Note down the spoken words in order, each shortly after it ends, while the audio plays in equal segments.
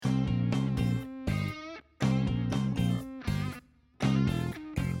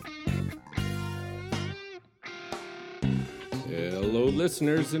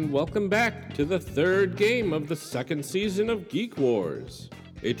listeners, and welcome back to the third game of the second season of Geek Wars,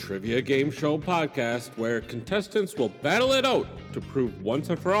 a trivia game show podcast where contestants will battle it out to prove once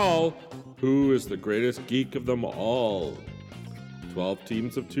and for all who is the greatest geek of them all. 12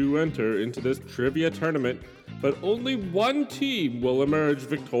 teams of 2 enter into this trivia tournament, but only one team will emerge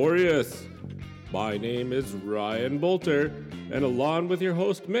victorious. My name is Ryan Bolter, and along with your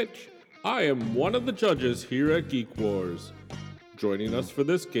host Mitch, I am one of the judges here at Geek Wars. Joining us for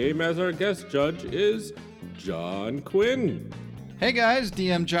this game as our guest judge is John Quinn. Hey guys,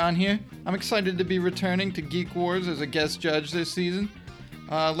 DM John here. I'm excited to be returning to Geek Wars as a guest judge this season.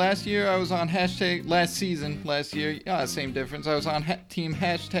 Last year I was on same difference. I was on team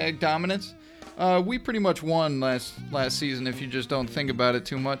hashtag dominance. We pretty much won last season if you just don't think about it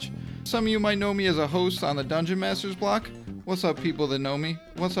too much. Some of you might know me as a host on the Dungeon Masters block. What's up, people that know me?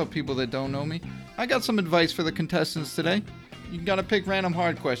 What's up, people that don't know me? I got some advice for the contestants today. You gotta pick random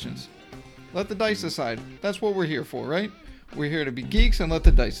hard questions. Let the dice decide. That's what we're here for, right? We're here to be geeks and let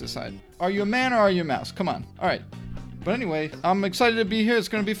the dice decide. Are you a man or are you a mouse? Come on. All right. But anyway, I'm excited to be here. It's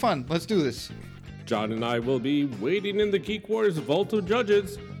gonna be fun. Let's do this. John and I will be waiting in the Geek Wars Vault of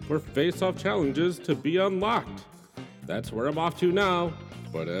Judges for face-off challenges to be unlocked. That's where I'm off to now.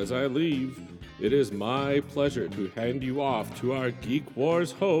 But as I leave, it is my pleasure to hand you off to our Geek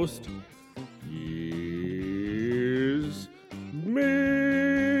Wars host. Here's Mitch.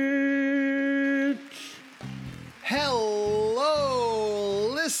 Hello,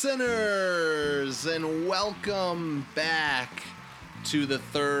 listeners, and welcome back to the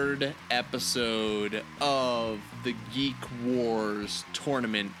third episode of the Geek Wars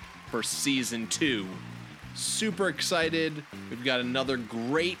tournament for Season 2. Super excited. We've got another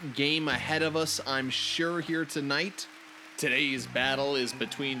great game ahead of us, I'm sure, here tonight. Today's battle is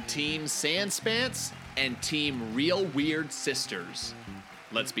between Team Sandspants and Team Real Weird Sisters.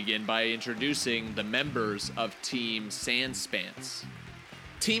 Let's begin by introducing the members of Team Sandspants.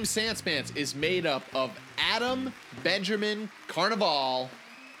 Team Sandspants is made up of Adam Benjamin Carnival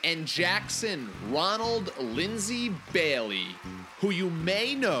and Jackson Ronald Lindsay Bailey, who you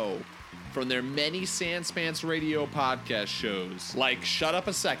may know from their many Sandspants radio podcast shows like Shut Up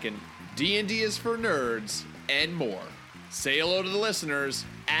a Second, D&D is for Nerds, and more. Say hello to the listeners,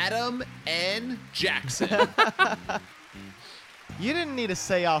 Adam and Jackson. You didn't need to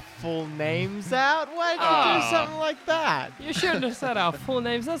say our full names out. Why'd you do something like that? You shouldn't have said our full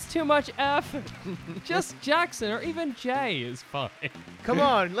names. That's too much effort. Just Jackson or even Jay is fine. Come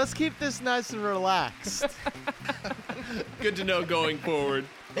on, let's keep this nice and relaxed. Good to know going forward.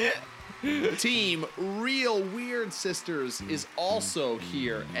 Team Real Weird Sisters is also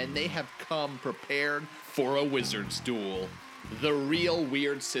here, and they have come prepared for a wizard's duel. The Real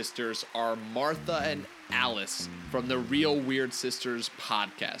Weird Sisters are Martha and Alice from the Real Weird Sisters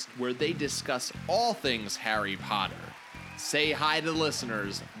podcast, where they discuss all things Harry Potter. Say hi to the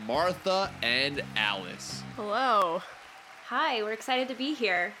listeners, Martha and Alice. Hello. Hi, we're excited to be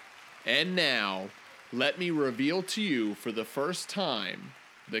here. And now, let me reveal to you for the first time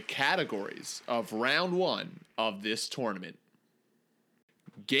the categories of round 1 of this tournament.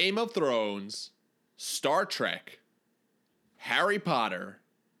 Game of Thrones, Star Trek, Harry Potter,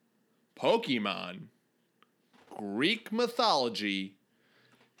 Pokemon, Greek mythology,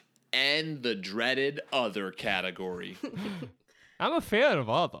 and the dreaded other category. I'm a fan of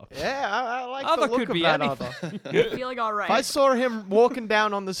Other. Yeah, I like Other the look could of be that anything. Other. Feeling all right. If I saw him walking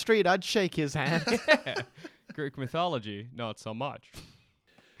down on the street, I'd shake his hand. Greek mythology, not so much.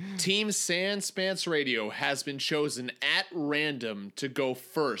 Team Sandspants Radio has been chosen at random to go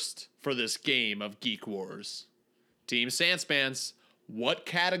first for this game of Geek Wars. Team Sandspants, what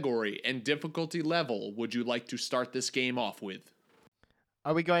category and difficulty level would you like to start this game off with?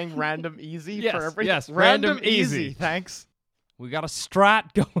 Are we going random easy Yes, for everything? yes, Random random easy. Thanks. We got a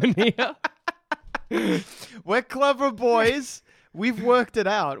strat going here. We're clever boys. We've worked it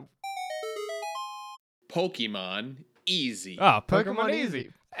out. Pokemon Easy. Ah, Pokemon Easy.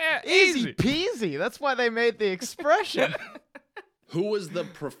 Easy peasy. That's why they made the expression. Who was the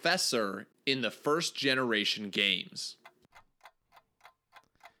professor in the first generation games?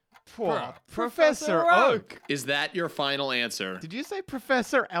 Poor Professor Oak. Is that your final answer? Did you say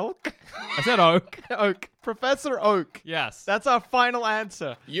Professor Elk? I said Oak. Oak. Professor Oak. Yes. That's our final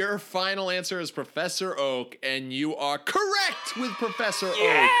answer. Your final answer is Professor Oak, and you are correct with Professor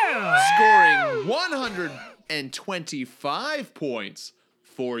Oak, scoring 125 points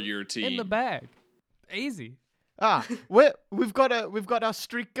for your team. in the bag. Easy. We've got our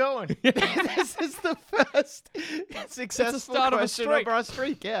streak going. This is the first successful start of a question streak. of our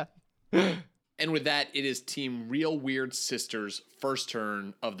streak. Yeah. And with that, it is Team Real Weird Sisters' first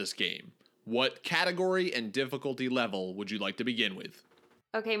turn of this game. What category and difficulty level would you like to begin with?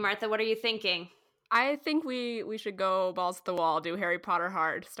 Okay, Martha, what are you thinking? I think we should go balls to the wall, do Harry Potter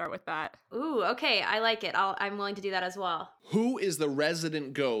hard, start with that. Ooh, okay, I like it. I'm willing to do that as well. Who is the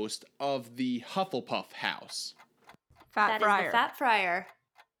resident ghost of the Hufflepuff house? Fat That Friar. is the Fat Friar.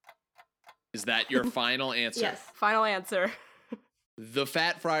 Is that your final answer? Yes. Final answer. The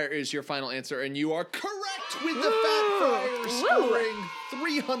Fat Friar is your final answer, and you are correct with the Fat Friar scoring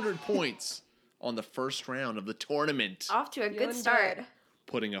 300 points on the first round of the tournament, Off to a good Feeling start. good.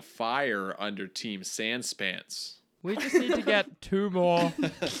 putting a fire under Team Sandspants. We just need to get 2 more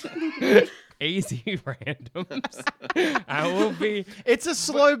easy randoms. I will be. It's a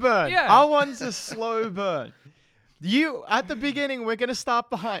slow burn. yeah. Our one's a slow burn. You, at the beginning, we're going to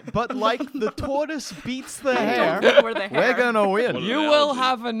start behind. But like the tortoise beats the hare, We're the we're hair. going to win. What an You will analogy.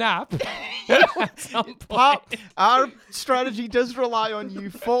 have a nap at some point. Our strategy does rely on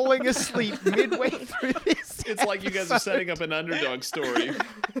you falling asleep midway through this. It's like you guys are setting up an underdog story.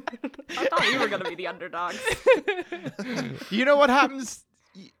 I thought we were going to be the underdogs. You know what happens?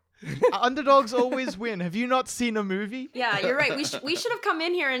 Underdogs always win. Have you not seen a movie? Yeah, you're right. We should have come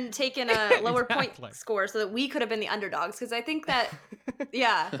in here and taken a lower Exactly. point score so that we could have been the underdogs. Because I think that,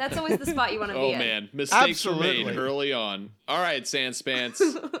 yeah, that's always the spot you want to Oh be in. man, mistakes were made Absolutely. early on. All right, Sandspants,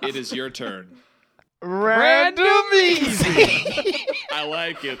 it is your turn. Random easy. I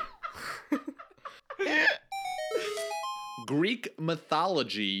like it. Greek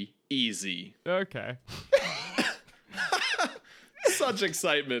mythology easy. Okay. Such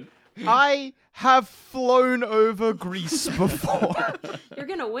excitement. I have flown over Greece before. You're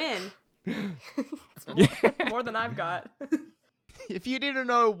gonna win. More than I've got. If you didn't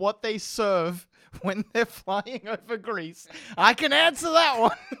know what they serve when they're flying over Greece, I can answer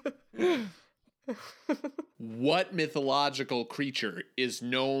that one. What mythological creature is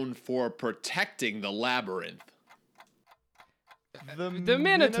known for protecting the labyrinth? The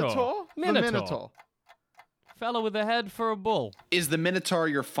Minotaur. The Minotaur. Minotaur. Fella with a head for a bull. Is the Minotaur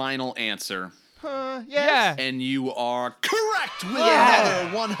your final answer? Yes. Yeah. And you are correct with Yeah.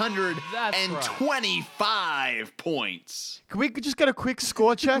 another 125 points. Can we just get a quick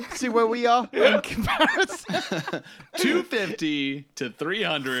score check, see where we are in comparison? 250 to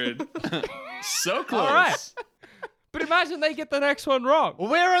 300. So close. All right. But imagine they get the next one wrong.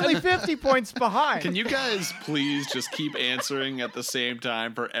 We're only 50 points behind. Can you guys please just keep answering at the same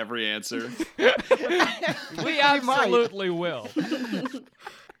time for every answer? We absolutely will.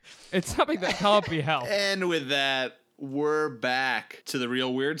 It's something that can't be helped. And with that, we're back to the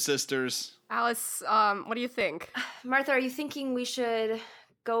Real Weird Sisters. Alice, what do you think? Martha, are you thinking we should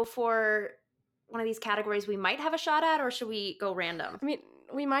go for one of these categories we might have a shot at, or should we go random? I mean,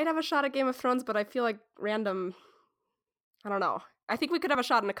 we might have a shot at Game of Thrones, but I feel like random... I don't know. I think we could have a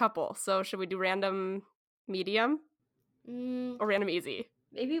shot in a couple. So should we do random medium or random easy?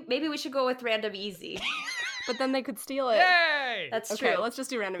 Maybe we should go with random easy. But then they could steal it. Yay! That's Okay, true. let's just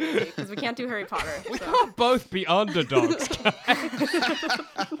do random easy because we can't do Harry Potter. We so. can't both be underdogs.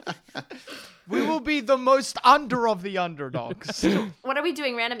 We will be the most under of the underdogs. What are we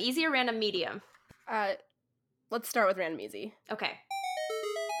doing? Random easy or random medium? Let's start with random easy. Okay.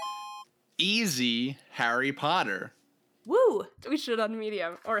 Easy Harry Potter. Woo! We should on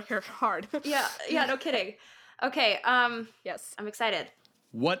medium or here hard. Yeah, no kidding. Okay, Yes. I'm excited.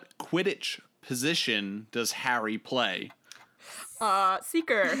 What Quidditch position does Harry play?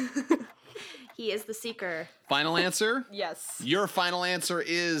 Seeker. He is the seeker. Final answer? Yes. Your final answer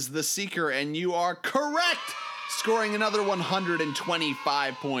is the Seeker, and you are correct, scoring another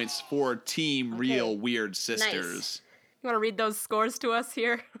 125 points for Team Real Weird Sisters. You want to read those scores to us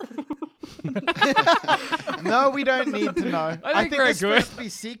here? No, we don't need to know. I think we're it's good. supposed to be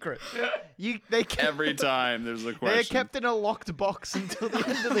secret. They kept, Every time there's a they're question. kept in a locked box until the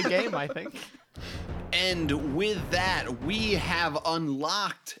end of the game, I think. And with that, we have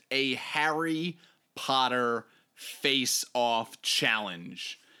unlocked a Harry Potter face-off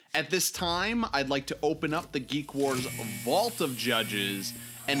challenge. At this time, I'd like to open up the Geek Wars Vault of Judges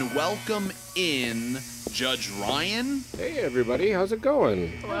and welcome in Judge Ryan. Hey everybody, how's it going?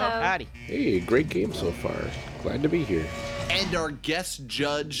 Hello. Howdy. Hey, great game so far. Glad to be here. And our guest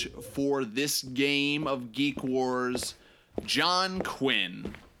judge for this game of Geek Wars, John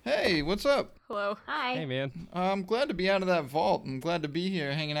Quinn. Hey, what's up? Hello. Hi. Hey, man. I'm glad to be out of that vault. I'm glad to be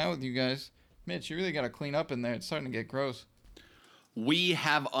here hanging out with you guys. Mitch, you really got to clean up in there. It's starting to get gross. We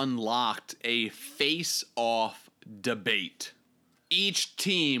have unlocked a face-off debate. Each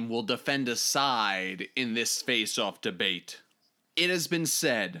team will defend a side in this face-off debate. It has been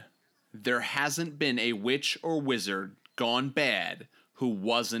said there hasn't been a witch or wizard gone bad who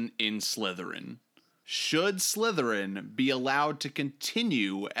wasn't in Slytherin. Should Slytherin be allowed to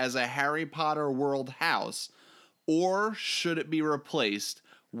continue as a Harry Potter world house, or should it be replaced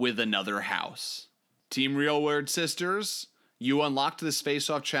with another house? Team Real Weird Sisters, you unlocked this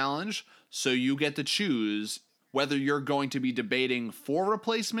face-off challenge, so you get to choose whether you're going to be debating for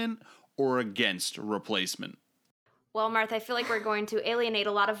replacement or against replacement. Well, Martha, I feel like we're going to alienate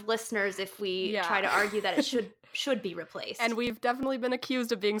a lot of listeners if we try to argue that it should be replaced. And we've definitely been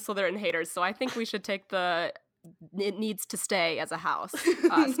accused of being Slytherin haters, so I think we should take the it needs to stay as a house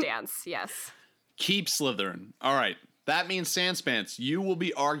stance. Yes. Keep Slytherin. All right. That means, Sanspants, you will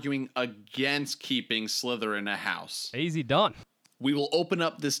be arguing against keeping Slytherin a house. Easy done. We will open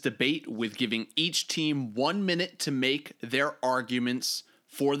up this debate with giving each team 1 minute to make their arguments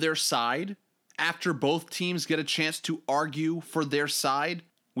for their side. After both teams get a chance to argue for their side,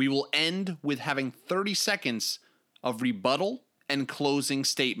 we will end with having 30 seconds of rebuttal and closing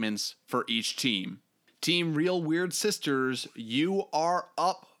statements for each team. Team Real Weird Sisters, you are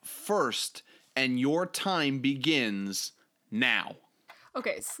up first, and your time begins now.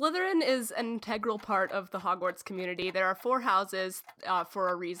 Okay, Slytherin is an integral part of the Hogwarts community. There are 4 houses for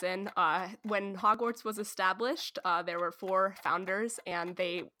a reason. When Hogwarts was established, there were 4 founders, and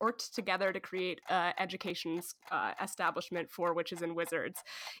they worked together to create education establishment for witches and wizards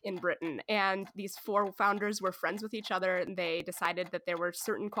in Britain. And these 4 founders were friends with each other, and they decided that there were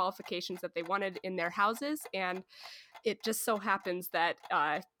certain qualifications that they wanted in their houses, and it just so happens that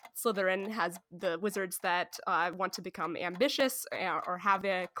Slytherin has the wizards that want to become ambitious or have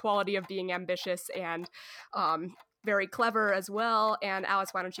the quality of being ambitious and very clever as well. And Alice,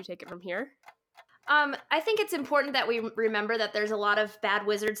 why don't you take it from here? I think it's important that we remember that there's a lot of bad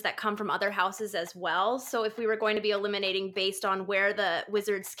wizards that come from other houses as well. So if we were going to be eliminating based on where the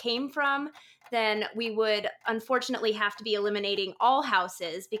wizards came from, then we would unfortunately have to be eliminating all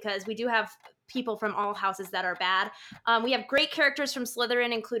houses, because we do have people from all houses that are bad. We have great characters from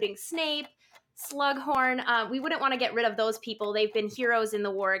Slytherin, including Snape, Slughorn. We wouldn't want to get rid of those people. They've been heroes in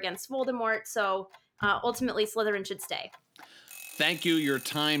the war against Voldemort, so ultimately Slytherin should stay. Thank you. Your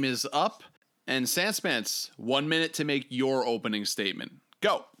time is up. And Sanspants, 1 minute to make your opening statement.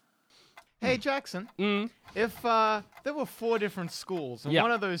 Go. Hey, Jackson. If there were 4 different schools, and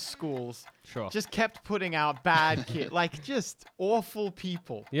one of those schools just kept putting out bad kids, like just awful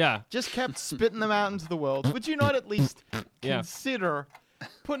people, just kept spitting them out into the world, would you not at least consider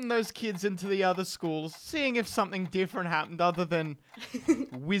putting those kids into the other schools, seeing if something different happened other than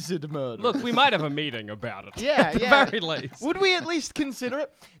wizard murder? Look, we might have a meeting about it. At the very least. Would we at least consider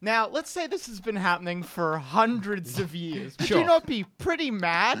it? Now, let's say this has been happening for hundreds of years. Would you not be pretty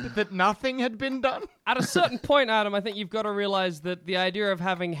mad that nothing had been done? At a certain point, Adam, I think you've got to realize that the idea of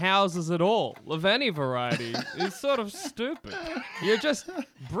having houses at all, of any variety, is sort of stupid. You're just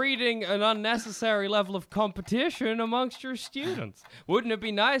breeding an unnecessary level of competition amongst your students. Wouldn't it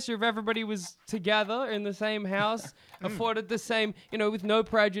be nicer if everybody was together in the same house, afforded the same, with no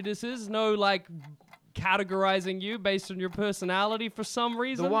prejudices, no, categorizing you based on your personality for some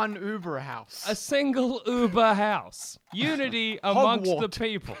reason? The one Uber house. A single Uber house. Unity amongst the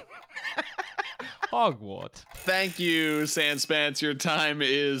people. Hogwarts. Thank you, Sanspants. Your time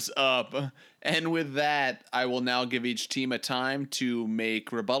is up. And with that, I will now give each team a time to make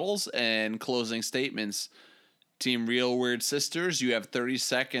rebuttals and closing statements. Team Real Weird Sisters, you have 30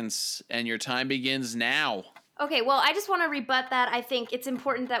 seconds, and your time begins now. Okay, well, I just want to rebut that. I think it's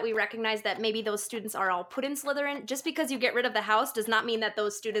important that we recognize that maybe those students are all put in Slytherin. Just because you get rid of the house does not mean that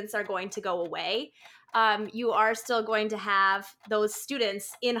those students are going to go away. You are still going to have those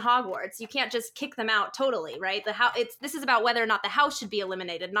students in Hogwarts. You can't just kick them out totally, right? This is about whether or not the house should be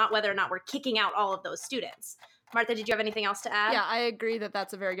eliminated, not whether or not we're kicking out all of those students. Martha, did you have anything else to add? Yeah, I agree that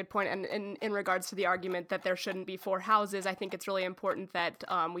that's a very good point. And in regards to the argument that there shouldn't be 4 houses, I think it's really important that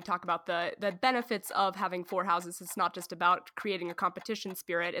we talk about the benefits of having 4 houses. It's not just about creating a competition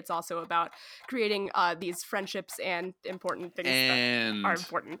spirit. It's also about creating these friendships and important things that are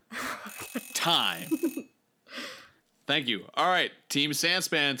important. Time. Thank you. All right, Team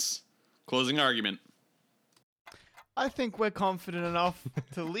Sanspants, closing argument. I think we're confident enough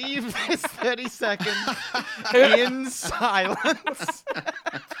to leave this 30 seconds in silence.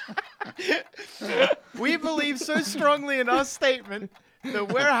 We believe so strongly in our statement that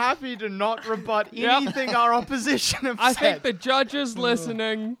we're happy to not rebut anything our opposition have I said. think the judges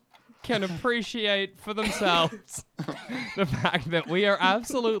listening can appreciate for themselves the fact that we are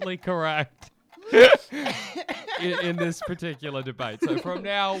absolutely correct in this particular debate. So from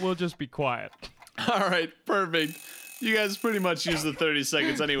now, we'll just be quiet. All right, perfect. You guys pretty much used the 30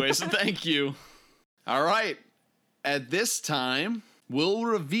 seconds anyway, so thank you. All right. At this time, we'll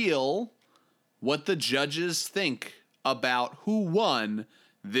reveal what the judges think about who won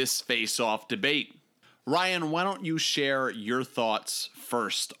this face-off debate. Ryan, why don't you share your thoughts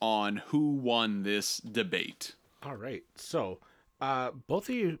first on who won this debate? All right. So, both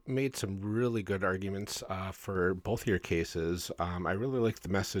of you made some really good arguments for both of your cases. I really like the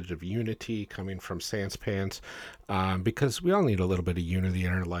message of unity coming from Sanspants, because we all need a little bit of unity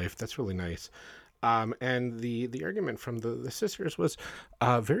in our life. That's really nice. And the argument from the sisters was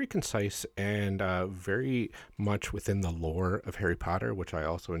very concise and very much within the lore of Harry Potter, which I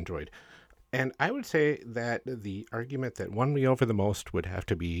also enjoyed. And I would say that the argument that won me over the most would have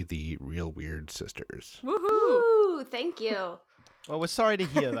to be the Real Weird Sisters. Woohoo! Thank you. Well, we're sorry to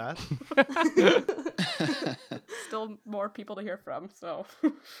hear that. Still more people to hear from, so.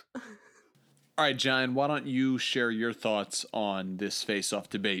 All right, John, why don't you share your thoughts on this face-off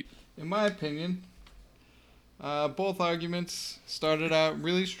debate? In my opinion, both arguments started out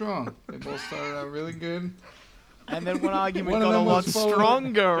really strong. They both started out really good. And then one argument got a lot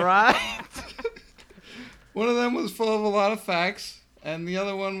stronger, right? One of them was full of a lot of facts, and the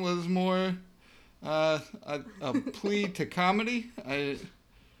other one was more a plea to comedy.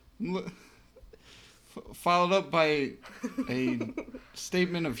 Followed up by a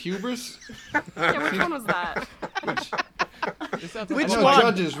statement of hubris. Yeah, which one was that? Which one?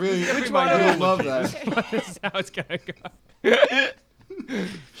 Judges really, really love that. This is how it's gonna go.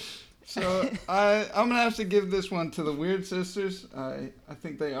 So I'm gonna have to give this one to the Weird Sisters. I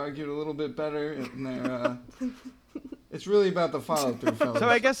think they argued a little bit better, and they're. It's really about the follow-through, fellas. So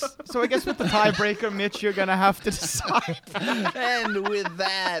I guess with the tiebreaker, Mitch, you're gonna have to decide. And with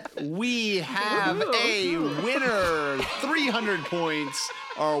that, we have a winner. 300 points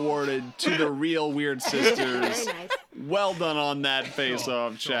are awarded to the Real Weird Sisters. Very nice. Well done on that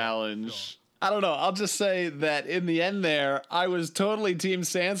face-off challenge. I don't know. I'll just say that in the end there, I was totally Team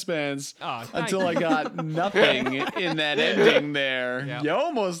Sanspants until I got nothing in that ending there. Yeah. You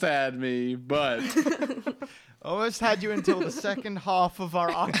almost had me, but... Almost had you until the second half of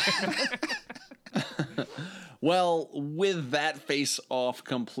our argument. Well, with that face-off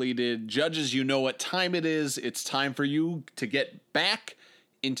completed, judges, you know what time it is. It's time for you to get back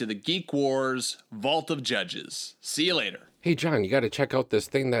into the Geek Wars Vault of Judges. See you later. Hey, John, you got to check out this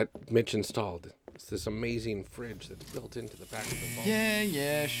thing that Mitch installed. It's this amazing fridge that's built into the back of the vault.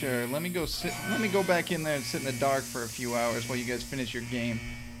 Yeah, sure. Let me go back in there and sit in the dark for a few hours while you guys finish your game.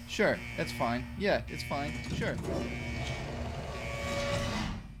 Sure, that's fine. Yeah, it's fine. Sure.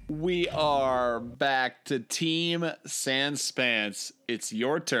 We are back to Team Sanspants. It's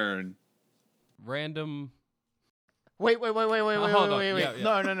your turn. Random. Wait. hold on. Yeah.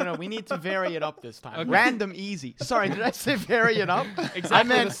 No. We need to vary it up this time. Okay. Random easy. Sorry, did I say vary it up? Exactly I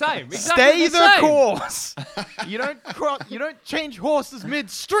meant the same. Stay the course. You don't change horses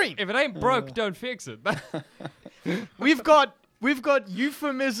midstream. If it ain't broke, don't fix it. We've got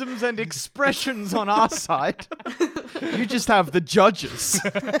euphemisms and expressions on our side. You just have the judges.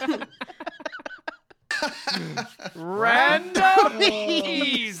 Random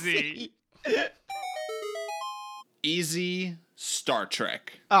easy. Easy Star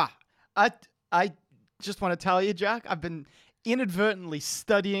Trek. I just want to tell you, Jack, I've been inadvertently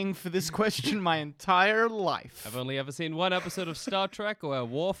studying for this question my entire life. I've only ever seen one episode of Star Trek where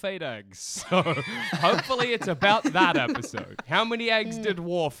Worf ate eggs, so hopefully it's about that episode. How many eggs did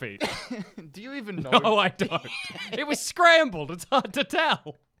Worf eat? Do you even know? No, I don't. It was scrambled. It's hard to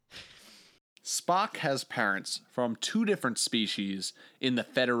tell. Spock has parents from 2 different species in the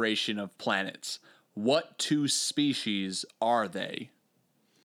Federation of Planets. What 2 species are they?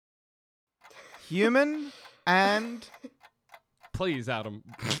 Human and... Please, Adam,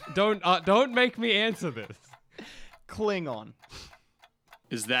 don't make me answer this. Klingon.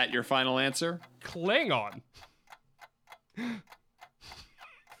 Is that your final answer? Klingon. It's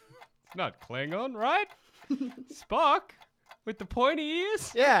not Klingon, right? Spock with the pointy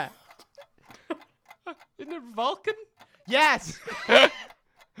ears? Yeah. Isn't it Vulcan? Yes.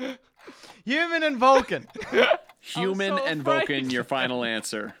 Human and Vulcan. Human so and afraid. Vulcan, your final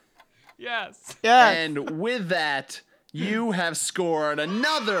answer. Yes. Yeah. And with that, you have scored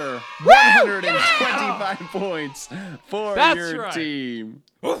another 125 points for That's your right. team.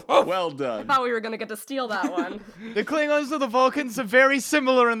 Well done. I thought we were gonna get to steal that one. The Klingons to the Vulcans are very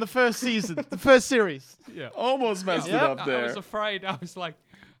similar in the first season, the first series. Yeah. Almost messed it Yep. up I there. was afraid. I was like,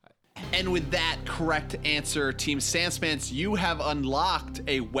 And with that correct answer, Team Sanspants, you have unlocked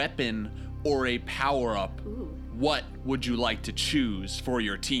a weapon or a power-up. What would you like to choose for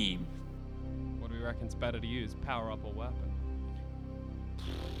your team? what do we reckon it's better to use? Power up or weapon?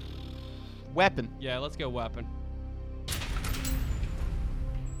 Weapon. Yeah, let's go weapon.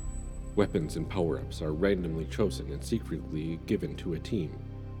 Weapons and power-ups are randomly chosen and secretly given to a team.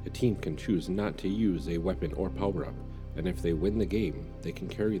 A team can choose not to use a weapon or power-up, and if they win the game, they can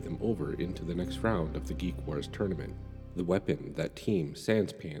carry them over into the next round of the Geek Wars tournament. The weapon that Team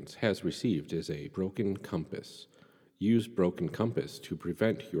Sanspants has received is a Broken Compass. Use Broken Compass to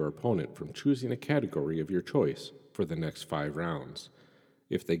prevent your opponent from choosing a category of your choice for the next 5 rounds.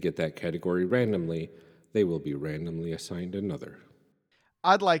 If they get that category randomly, they will be randomly assigned another.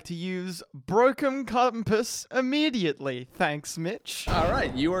 I'd like to use Broken Compass immediately. Thanks, Mitch. All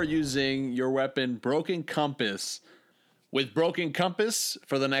right, you are using your weapon, Broken Compass. With Broken Compass,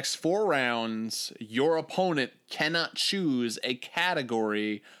 for the next 4 rounds, your opponent cannot choose a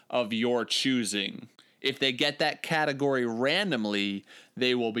category of your choosing. If they get that category randomly,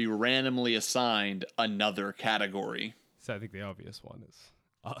 they will be randomly assigned another category. So I think the obvious one is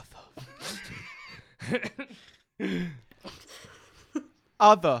Arthur.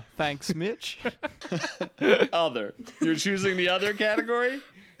 Other. Thanks, Mitch. Other. You're choosing the other category?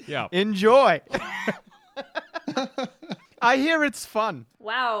 Yeah. Enjoy. I hear it's fun.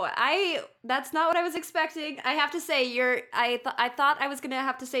 Wow, that's not what I was expecting. I have to say, I thought I was gonna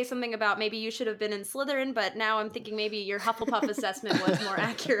have to say something about maybe you should have been in Slytherin, but now I'm thinking maybe your Hufflepuff assessment was more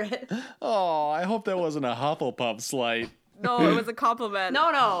accurate. Oh, I hope that wasn't a Hufflepuff slight. No, it was a compliment.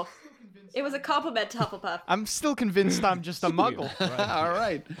 No. It was a compliment to Hufflepuff. I'm still convinced I'm just a muggle. All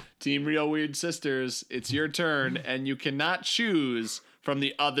right. Team Real Weird Sisters, it's your turn, and you cannot choose from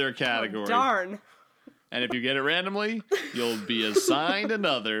the other category. Oh, darn. And if you get it randomly, you'll be assigned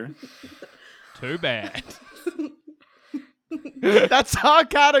another. Too bad. That's our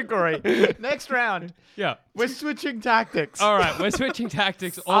category. Next round. Yeah. We're switching tactics. All right, we're switching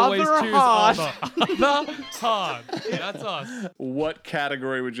tactics. Always Other choose hard. other hard. That's us. What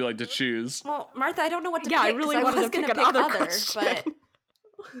category would you like to choose? Well, Martha, I don't know what to pick. Yeah, I really 'cause wanted was to pick gonna another other, question.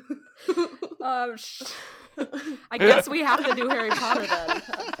 but I guess we have to do Harry Potter then.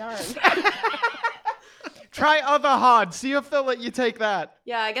 Darn. Try other hard. See if they'll let you take that.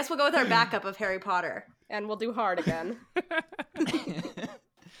 yeah, I guess we'll go with our backup of Harry Potter. And we'll do hard again.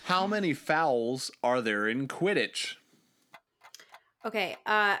 How many fouls are there in Quidditch? Okay,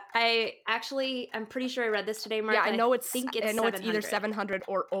 I'm pretty sure I read this today, Martha. Yeah, I know I think it's either 700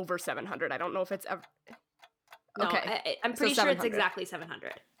 or over 700. I don't know if it's ever. No, Okay, I'm pretty sure it's exactly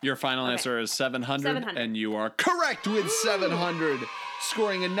 700. Your final answer is 700, 700. and you are correct with 700,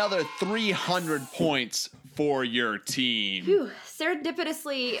 scoring another 300 points for your team. Phew,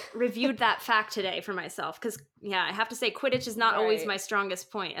 serendipitously reviewed that fact today for myself because, yeah, I have to say Quidditch is not always my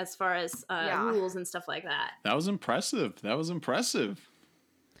strongest point as far as rules and stuff like that. That was impressive.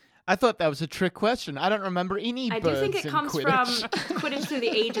 I thought that was a trick question. I don't remember any I birds do think it in comes Quidditch. from Quidditch Through the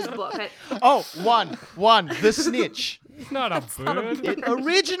Ages book. Oh, one. The snitch. It's not a bird. It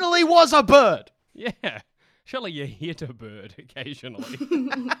originally was a bird. Yeah. Surely you hit a bird occasionally.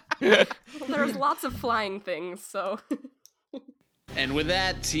 Well, there's lots of flying things, so. And with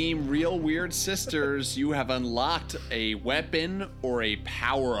that, Team Real Weird Sisters, you have unlocked a weapon or a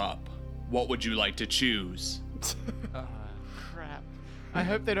power-up. What would you like to choose? Crap. I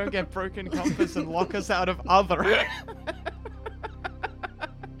hope they don't get Broken Compass and lock us out of other.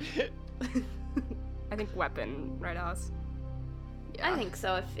 I think weapon, right, Oz? I think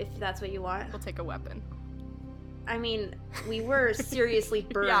so, if that's what you want. We'll take a weapon. I mean, we were seriously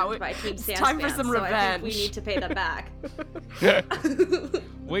burned by Team it's Sanspants, time for some so I think we revenge. need to pay them back.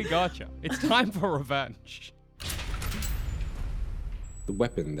 We gotcha. It's time for revenge. The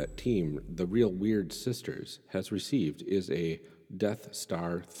weapon that Team The Real Weird Sisters has received is a Death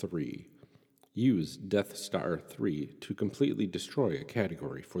Star 3. Use Death Star 3 to completely destroy a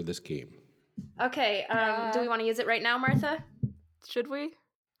category for this game. Okay, do we want to use it right now, Martha? Should we?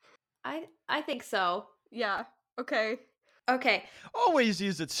 I think so. Yeah. Okay. Okay, Always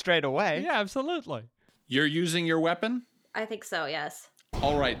use it straight away. Yeah, absolutely. You're using your weapon? I think so, yes.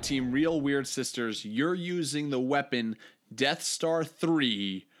 All right, Team Real Weird Sisters, you're using the weapon Death Star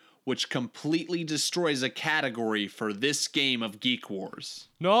 3, which completely destroys a category for this game of Geek Wars.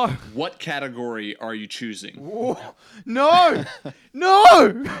 No. What category are you choosing? Whoa. No!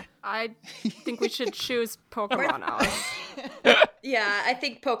 No! I think we should choose Pokemon, Alice. Yeah, I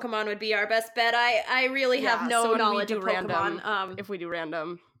think Pokemon would be our best bet. I really have no so when we knowledge do of random, Pokemon. if we do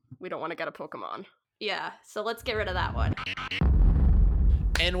random, we don't want to get a Pokemon. Yeah, so let's get rid of that one.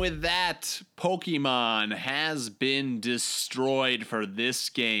 And with that, Pokemon has been destroyed for this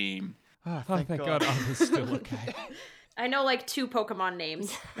game. Oh, Oh, thank God. I was still okay. I know like 2 Pokemon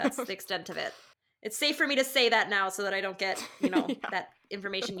names. That's the extent of it. It's safe for me to say that now so that I don't get, that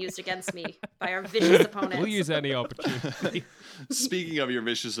information used against me by our vicious opponents. We'll use any opportunity. Speaking of your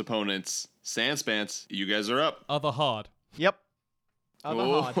vicious opponents, Sanspants, you guys are up. Other hard. Yep. Other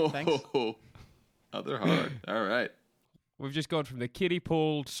hard, thanks. Other hard. All right. We've just gone from the kiddie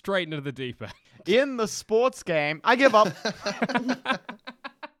pool straight into the deep end. In the sports game, I give up.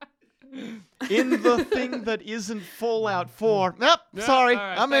 In the thing that isn't Fallout 4. Nope, sorry. All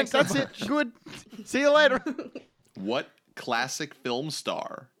right, I'm in. That's it. Good. See you later. What classic film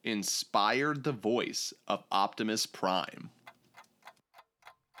star inspired the voice of Optimus Prime?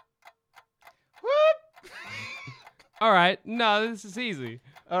 What? All right. No, this is easy.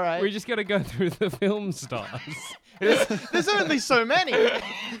 All right. We're just going to go through the film stars. There's only so many.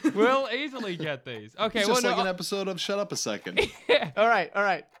 We'll easily get these. Okay, It's just like an episode of Shut Up a Second. All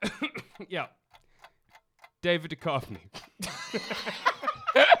right. Yeah. David Duchovny.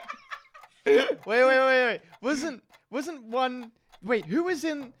 Wait. Wasn't one... Wait, who was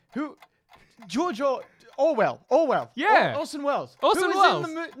in... Who... George Orwell. Yeah. Orson Welles. Orson Who was Welles.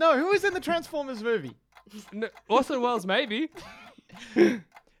 in the who was in the Transformers movie? No, Orson Welles, maybe.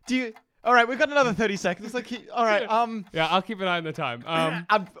 Do you... All right, we've got another 30 seconds. All right, Yeah, I'll keep an eye on the time.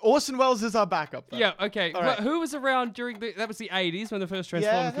 Orson Welles is our backup, though. Yeah, okay. All right. Who was around during that was the 80s when the first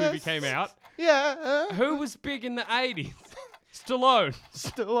Transformers movie came out. Yeah. Who was big in the 80s? Stallone.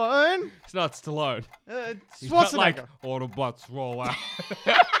 Stallone? It's not Stallone. He's Schwarzenegger. not like, Autobots roll out.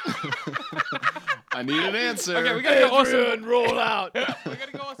 I need an answer. Okay, we gotta go Orson. roll out. We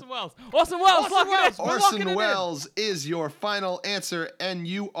gotta go Orson Welles. Orson Welles, lock it in. Orson Welles is your final answer, and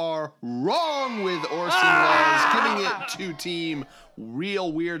you are wrong with Orson Welles, giving it to Team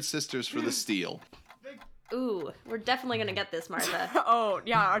Real Weird Sisters for the steal. Ooh, we're definitely going to get this, Martha. Oh,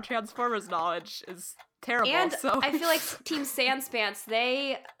 yeah, our Transformers knowledge is terrible. And so. I feel like Team Sanspants,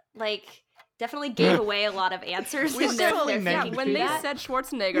 they, definitely gave away a lot of answers. We in their definitely thinking named through when they that. said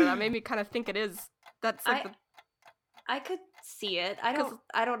Schwarzenegger, that made me kind of think it is. That's like I could see it. I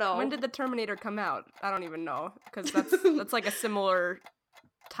don't know. When did the Terminator come out? I don't even know, because that's like a similar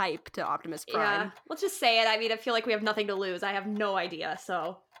type to Optimus Prime. Yeah, let's just say it. I mean, I feel like we have nothing to lose. I have no idea,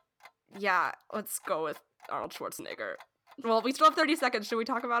 so. Yeah, let's go with Arnold Schwarzenegger. Well, we still have 30 seconds. Should we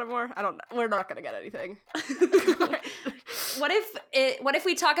talk about it more? I don't know. We're not going to get anything. What if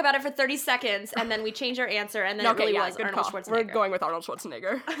we talk about it for 30 seconds and then we change our answer and then it really was Arnold Schwarzenegger? We're going with Arnold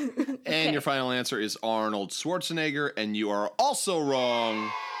Schwarzenegger. And your final answer is Arnold Schwarzenegger, and you are also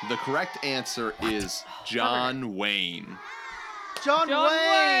wrong. The correct answer is John Wayne. John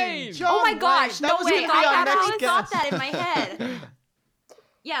Wayne. Oh my gosh, That no was way. gonna be our I next actually thought guess. that in my head.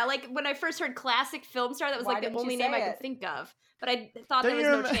 Yeah, when I first heard classic film star, that was Why the didn't you only say name I it? could think of. But I thought there Don't was you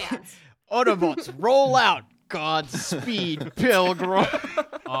no remember- chance. Autobots, roll out. Godspeed, Pilgrim.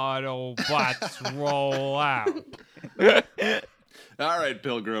 Autobots roll out. All right,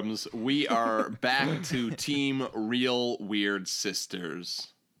 Pilgrims, we are back to Team Real Weird Sisters.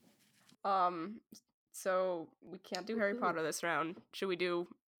 So we can't do Harry Potter this round. Should we do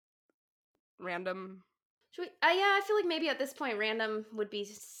random? Should we? Yeah, I feel like maybe at this point random would be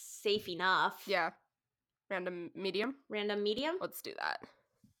safe enough. Yeah. Random medium? Random medium? Let's do that.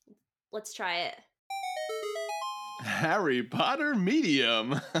 Let's try it. Harry Potter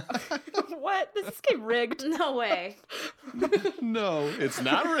medium. What? This game rigged. No way. No, it's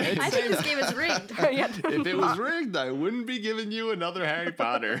not rigged. I think this game is rigged. If it was rigged, I wouldn't be giving you another Harry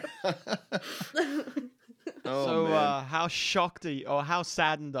Potter. So, man. how shocked are you, or how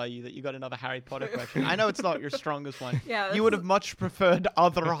saddened are you that you got another Harry Potter question? I know it's not your strongest one. Yeah, You would have much preferred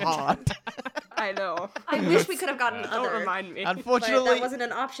other hard. I know. I wish we could have gotten Don't other. remind me. But Unfortunately, that wasn't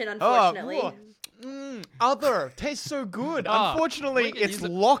an option, unfortunately. other tastes so good. Ah, Unfortunately, we can it's use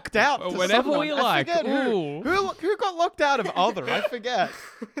it locked out. To whenever someone. we I like. forget Ooh. who got locked out of other. I forget.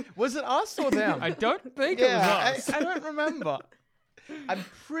 Was it us or them? I don't think yeah, it was us. I don't remember. I'm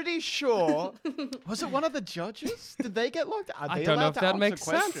pretty sure. Was it one of the judges? Did they get locked out? Are I they don't know allowed if to that answer makes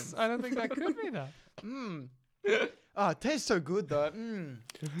questions? sense. I don't think that could be that. Oh, it tastes so good though.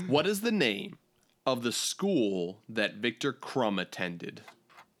 What is the name of the school that Victor Crumb attended?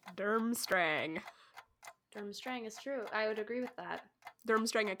 Durmstrang. Durmstrang is true. I would agree with that.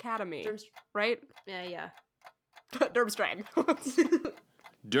 Durmstrang Academy. Right? Yeah. Durmstrang.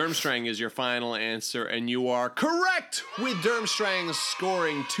 Durmstrang is your final answer, and you are correct, with Durmstrang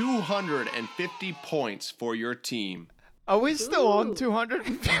scoring 250 points for your team. Are we still on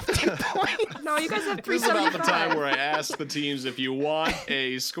 250 points? No, you guys have This is about the 375. time where I ask the teams if you want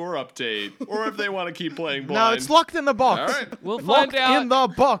a score update or if they want to keep playing blind. No, it's locked in the box. All right. We'll Locked find out in the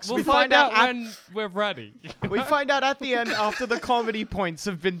box. We'll we find out at, when we're ready. we find out at the end after the comedy points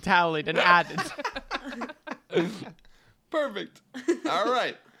have been tallied and added. Perfect. All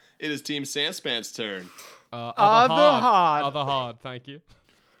right. It is Team Sanspan's turn. Other hard. Other hard, thank you.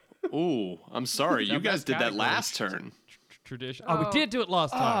 Ooh, I'm sorry. You guys best did that category. last turn. Tradition. Oh, we did do it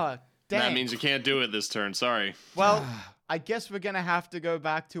last time. Oh, dang. That means you can't do it this turn. Sorry. Well, I guess we're going to have to go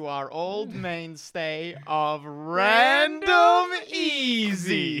back to our old mainstay of Random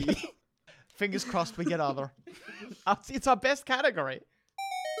Easy. Fingers crossed we get other. It's our best category.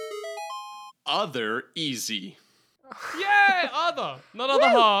 Other easy. Yay, other. Not other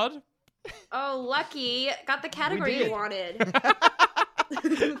hard. Oh, lucky. Got the category did. you wanted.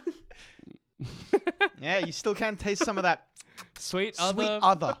 Yeah, you still can taste some of that Sweet sweet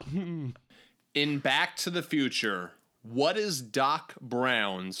other. other. In Back to the Future, what is Doc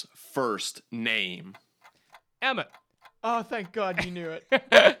Brown's first name? Emmett. Oh, thank God you knew it.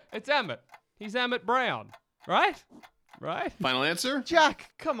 It's Emmett. He's Emmett Brown. Right? Right? Final answer?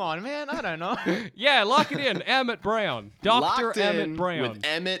 Jack, come on, man. I don't know. Yeah, lock it in. Emmett Brown. Dr. Locked Emmett in Brown. with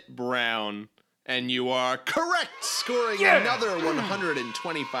Emmett Brown. And you are correct, scoring another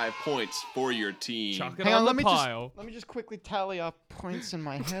 125 points for your team. Chuck it Hang on, the let me pile. just quickly tally up points in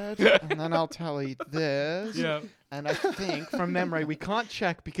my head, and then I'll tally this. Yeah, And I think, from memory, we can't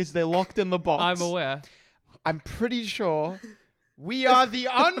check because they're locked in the box. I'm aware. I'm pretty sure we are the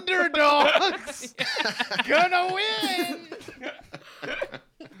underdogs. Gonna win.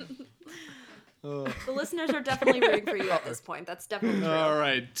 The listeners are definitely rooting for you at this point. That's definitely true. All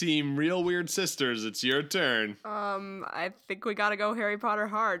right, Team Real Weird Sisters, it's your turn. I think we gotta go Harry Potter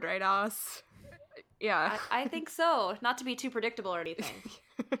hard, right, Alice? Yeah. I think so. Not to be too predictable or anything.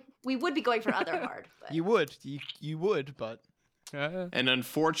 We would be going for other hard. But. You would, you would, but And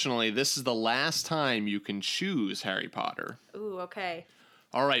unfortunately, this is the last time you can choose Harry Potter. Ooh, okay.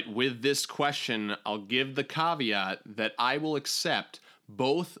 All right, with this question, I'll give the caveat that I will accept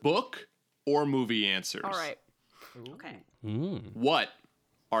both book or movie answers. All right. Okay. What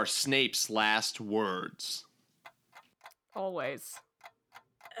are Snape's last words? Always.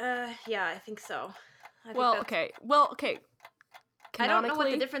 Yeah, I think so. I think Well, that's- okay. Well, okay. I don't know what the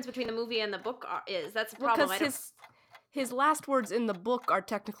Canonically- difference between the movie and the book is. That's the Well, problem. because his last words in the book are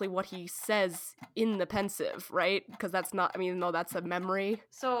technically what he says in the pensive, right? Because that's not. I mean, no, that's a memory.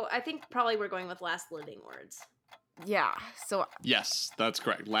 So I think probably we're going with last living words. Yeah. So Yes, that's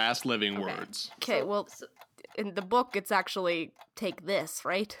correct. Last living Okay. words. okay. So- Well, so- in the book, it's actually take this,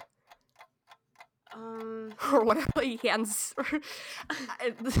 right? um, Or whatever he hands.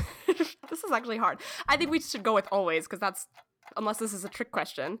 This is actually hard. I think we should go with always because that's unless this is a trick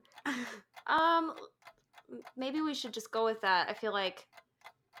question. maybe we should just go with that. I feel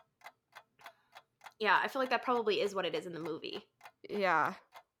like that probably is what it is in the movie. Yeah.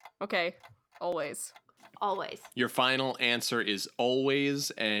 Okay. Always. Always. Your final answer is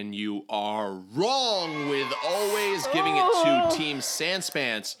always, and you are wrong with always, giving it to Team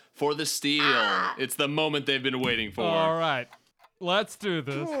Sanspants for the steal. It's the moment they've been waiting for. All right. Let's do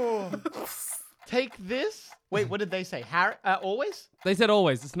this. take this. Wait, what did they say? Harry, always? They said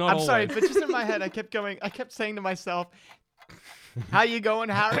always. It's not I'm always. sorry, but just in my head, I kept saying to myself, how you going,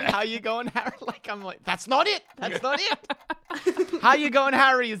 Harry? How you going, Harry? I'm like, that's not it. That's not it. How you going,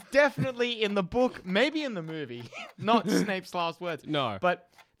 Harry is definitely in the book, maybe in the movie, not Snape's last words. No. But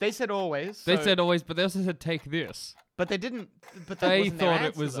they said always. They so- said always, but they also said take this. but they didn't. But that They wasn't their thought it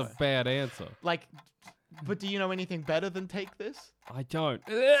answer, was though. a bad answer. Like, but do you know anything better than take this? I don't.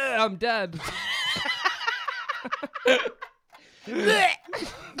 I'm dead.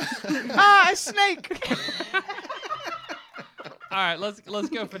 A snake. All right, let's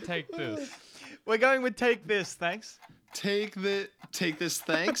go for take this. We're going with take this, thanks. Take this,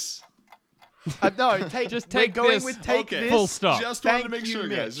 thanks. No, take. Just we're take going this. with take Okay. this. Full stop. Just wanted to Thank make you, sure,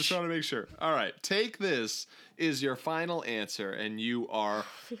 guys. Mitch. Just wanted to make sure. All right, take this is your final answer, and you are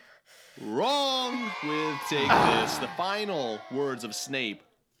wrong with take this. The final words of Snape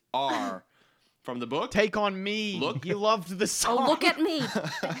are from the book. Take on me. Look. He loved the song. Oh, look at me.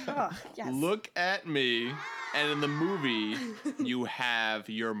 Yes. Look at me. And in the movie, you have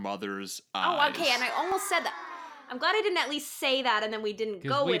your mother's eyes. Oh, okay. And I almost said that. I'm glad I didn't at least say that, and then we didn't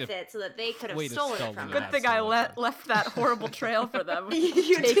 'Cause go we'd with have- it, so that they could have we'd have stolen it stolen from it. us. Good thing I left that horrible trail for them.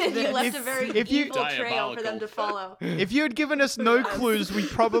 You Take did. You this. left a very If you- evil trail for them to follow. If you had given us no clues, we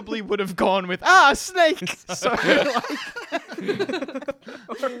probably would have gone with snake. So like,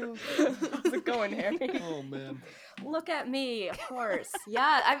 How's it going, Harry? Oh, man. Look at me, of course.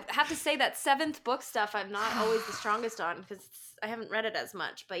 Yeah, I have to say that 7th book stuff I'm not always the strongest on because I haven't read it as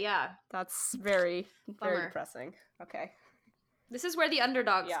much. But yeah, That's very Bummer. depressing. Okay. this is where the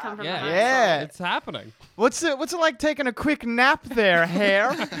underdogs come from. Yeah. behind. Yeah. It's happening. What's it like taking a quick nap there,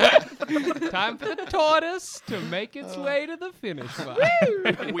 Hare? Time for the tortoise to make its way to the finish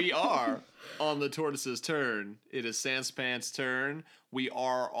line. We are on the tortoise's turn. It is Sanspant's turn. We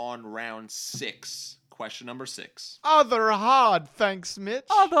are on round 6. Question number 6. Other hard, thanks, Mitch.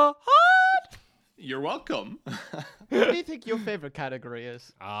 Other hard. You're welcome. What do you think your favorite category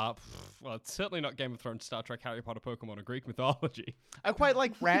is? Well, it's certainly not Game of Thrones, Star Trek, Harry Potter, Pokemon, or Greek mythology. I quite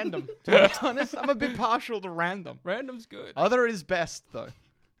like random, to be honest. I'm a bit partial to random. Random's good. Other is best, though.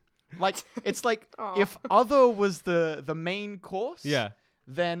 Like, it's like Aw. if other was the main course, Yeah.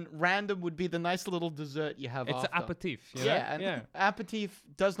 then random would be the nice little dessert you have It's an after. aperitif. You know? Yeah, and Yeah. aperitif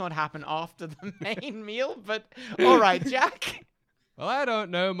does not happen after the main meal, but all right, Jack. Well, I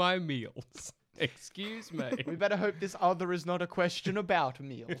don't know my meals. Excuse me. We better hope this other is not a question about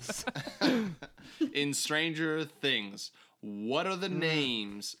meals. In Stranger Things, what are the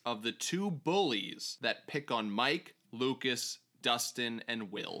names of the 2 bullies that pick on Mike, Lucas, Dustin,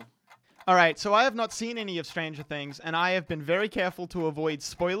 and Will? All right, so I have not seen any of Stranger Things, and I have been very careful to avoid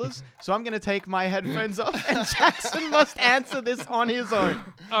spoilers, so I'm going to take my headphones off, and Jackson must answer this on his own.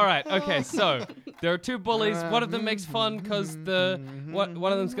 All right. Okay. So there are 2 bullies. One of them makes fun because one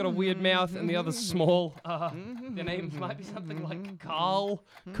of them's got a weird mouth and the other's small. Their names might be something like Carl.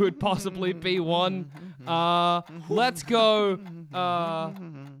 Could possibly be one. Let's go.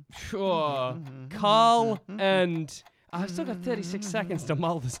 Sure. Carl and. I've still got 36 seconds to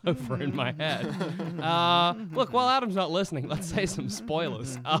mull this over in my head. Look, while Adam's not listening, let's say some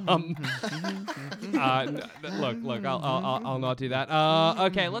spoilers. Look, I'll not do that.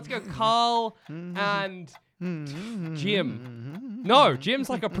 Okay, let's go Carl and Jim. No, Jim's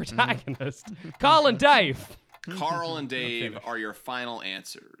like a protagonist. Carl and Dave. Carl and Dave are your final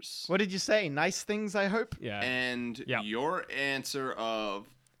answers. What did you say? Nice things, I hope? Yeah. And your answer of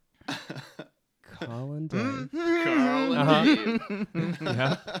Carl and Dave. Carl and Dave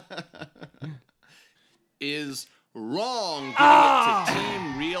Yeah. is wrong. Giving it to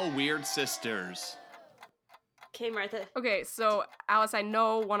Team Real Weird Sisters. Okay, Martha. Okay, so Alice, I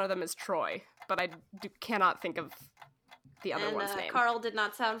know one of them is Troy, but I cannot think of the other And one's name. Carl did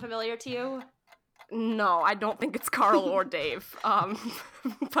not sound familiar to you? No, I don't think it's Carl or Dave.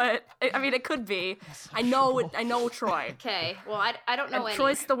 But I mean, it could be. I know Troy. Okay, well, I don't know And any.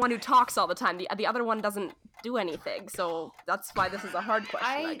 Troy's the one who talks all the time. The other one doesn't do anything, so that's why this is a hard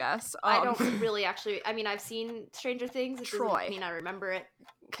question, I guess. I don't really actually. I mean, I've seen Stranger Things. It Troy. doesn't mean I remember it.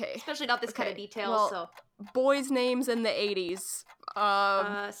 Okay. Especially not this kind of detail. Well, so boys' names in the 80s.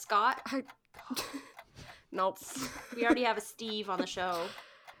 Scott. Nope. We already have a Steve on the show.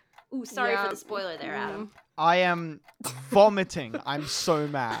 Ooh, sorry Yeah. for the spoiler there, Adam. I am vomiting. I'm so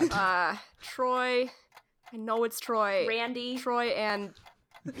mad. Troy. I know it's Troy. Randy. Troy and.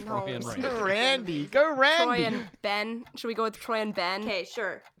 No. Troy and Randy. Randy. Go Randy. Troy and Ben. Should we go with Troy and Ben? Okay,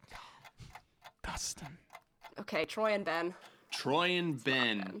 sure. Dustin. Okay, Troy and Ben. Troy and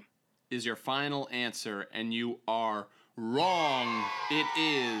Ben is your final answer, and you are wrong. It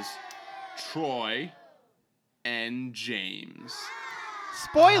is Troy and James.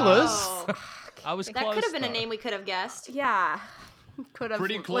 Spoilers. Oh, I was that close. could have been a though. name we could have guessed. Yeah. Could have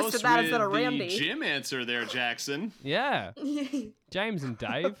Pretty close listed that with instead of the Randy. Jim answer there, Jackson. Yeah. James and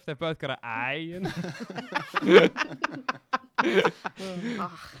Dave, they've both got an A. And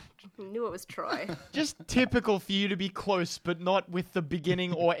Knew it was Troy. Just typical for you to be close, but not with the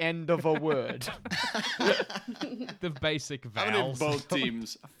beginning or end of a word. the basic I'm gonna give vowels. both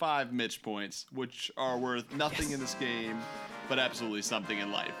teams 5 Mitch points, which are worth nothing in this game, but absolutely something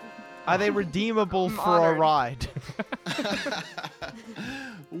in life. Are they redeemable I'm for a honored. ride?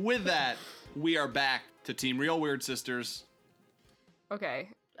 With that, we are back to Team Real Weird Sisters. Okay.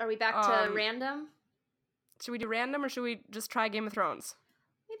 Are we back to random? Should we do random or should we just try Game of Thrones?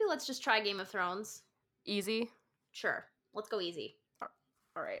 Maybe let's just try Game of Thrones. Easy? Sure. Let's go easy.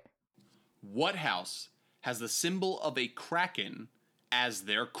 All right. What house has the symbol of a kraken as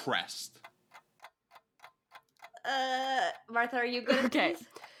their crest? Martha, are you good at Okay. these?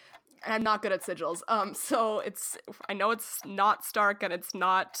 I'm not good at sigils. So I know it's not Stark and it's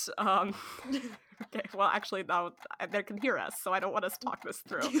not, okay, well, actually, now they can hear us, so I don't want us to talk this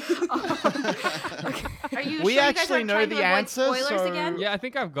through. Okay. Are you We sure actually you guys know aren't trying the to avoid answer, spoilers so- again? Yeah, I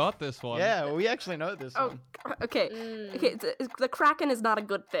think I've got this one. Yeah, well, we actually know this Oh, one. okay. Okay, the Kraken is not a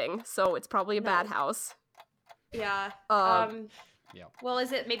good thing, so it's probably a bad house. Yeah. Yeah. Well,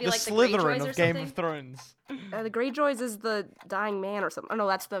 is it maybe The like the Slytherin Greyjoys of or Game something? of Thrones. The Greyjoys is the dying man or something. Oh no,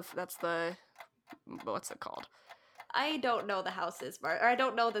 that's the what's it called? I don't know the houses, or I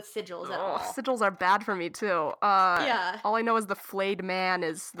don't know the sigils at all. Sigils are bad for me too. Yeah. All I know is the flayed man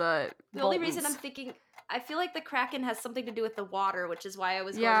is the. The only reason I'm Boltons. thinking, I feel like the Kraken has something to do with the water, which is why I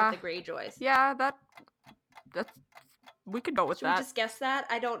was Yeah. going with the Greyjoys. Yeah, that's. We could go with Should that. we just guess that?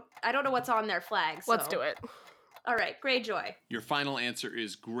 I don't know what's on their flag. So. Let's do it. All right, Greyjoy. Your final answer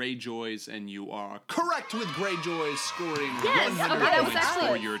is Greyjoys, and you are correct with Greyjoys scoring Yes, 100 okay, that was points actually-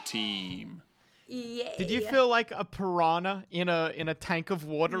 for your team. Yay. Did you feel like a piranha in a tank of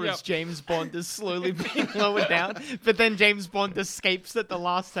water Yep. as James Bond is slowly being lowered down, but then James Bond escapes at the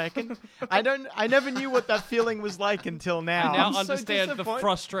last second? I never knew what that feeling was like until now. I now I'm so understand the disappointed.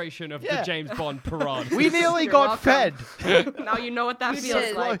 frustration of Yeah. the James Bond piranha. We nearly You're got welcome. fed. Now you know what that We feels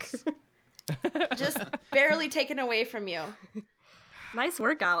did. like. Just barely taken away from you? Nice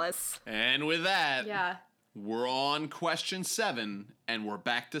work, Alice. And with that, Yeah. we're on question 7, and we're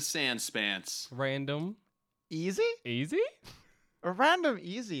back to Sandspants. Random. Easy? Easy? A random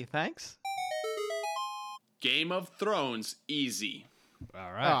easy, thanks. Game of Thrones, easy.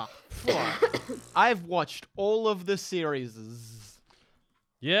 All right. Fuck. I've watched all of the series.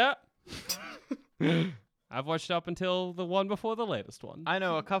 Yeah. I've watched up until the one before the latest one. I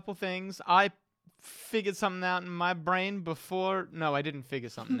know a couple things. I figured something out in my brain before. No, I didn't figure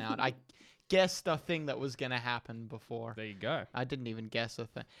something out. I guessed a thing that was going to happen before. There you go. I didn't even guess a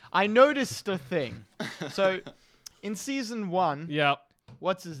thing. I noticed a thing. So, in season 1, Yep.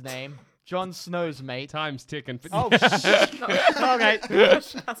 what's his name? Jon Snow's mate. Time's ticking. Oh, shit. Okay.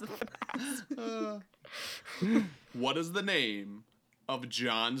 What is the name of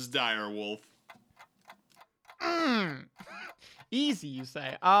Jon's direwolf? Easy, you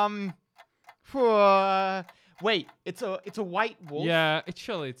say. Wait, it's a white wolf. Yeah, it's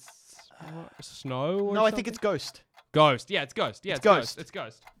snow or No, I think it's Ghost. Ghost. Yeah, it's Ghost. Yeah, It's it's Ghost. Ghost. It's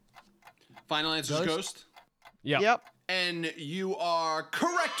Ghost. Final answer is Ghost? Ghost. Yeah. Yep. And you are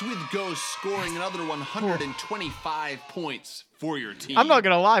correct with Ghost, scoring another 125 points for your team. I'm not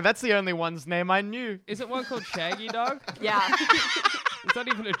gonna lie, that's the only one's name I knew. Is it one called Shaggy Dog? Yeah. It's not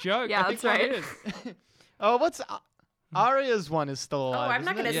even a joke. Yeah, I think that's that right. is. Oh, what's Arya's one is still Oh, alive. I'm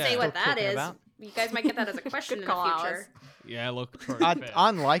not isn't going to it? Yeah. say what Still that kicking is. about. You guys might get that as a question in the call, future. Alice. Yeah, look.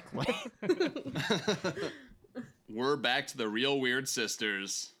 Unlikely. We're back to the Real Weird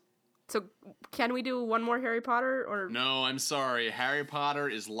Sisters. So, can we do one more Harry Potter or No, I'm sorry. Harry Potter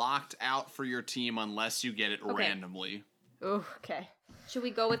is locked out for your team unless you get it Okay. randomly. Ooh, okay. Should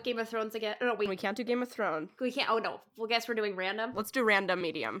we go with Game of Thrones again? No, We can't do Game of Thrones. we can't. Oh, no. We'll guess we're doing random. Let's do random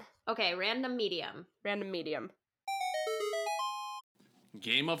medium. Okay, random medium. Random medium.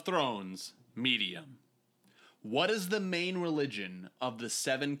 Game of Thrones, medium. What is the main religion of the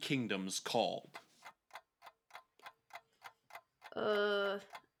Seven Kingdoms called?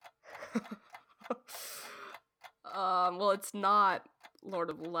 Well, it's not Lord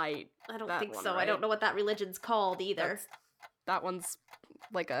of Light. I don't that think one, so. I right? don't know what that religion's called either. That one's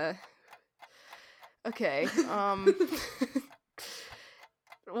like a. Okay.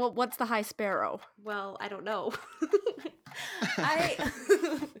 Well, what's the High Sparrow? Well, I don't know.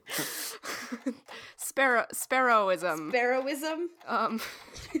 Sparrowism. Sparrowism?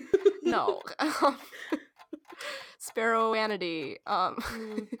 No. Sparrowanity.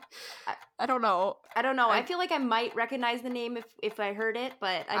 I don't know. I don't know. I feel like I might recognize the name if I heard it,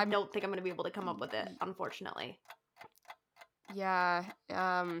 but I don't think I'm going to be able to come up with it, unfortunately. Yeah.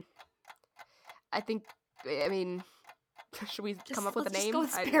 I think. I mean, should we come up with a name?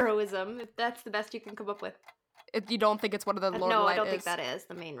 Let's just go with Sparrowism, if that's the best you can come up with. You don't think it's one of the Lord No, of Light I don't think is? that is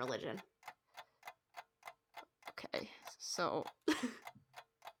the main religion. Okay, so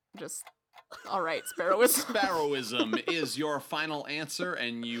just all right, Sparrowism. Sparrowism is your final answer,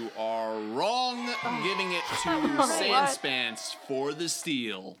 and you are wrong, giving it to What? Sandspants for the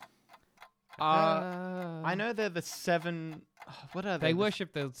steal. I know they're the 7. What are they? They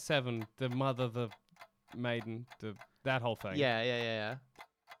worship the seven, the mother, the maiden, that whole thing. Yeah.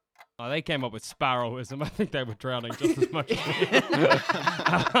 Oh, they came up with Sparrowism. I think they were drowning just as much as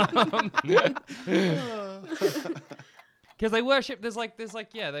because they worship. There's like,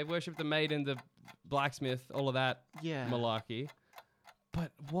 they worship the maiden, the blacksmith, all of that malarkey.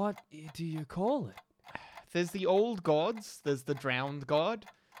 But what do you call it? There's the old gods. There's the drowned god.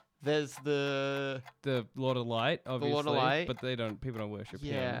 There's the Lord of Light, obviously. Lord of Light. But people don't worship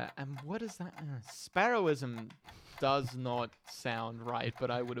him. Yeah, and what is that? Sparrowism. does not sound right, but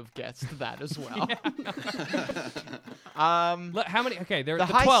I would have guessed that as well. How many? Okay, there are the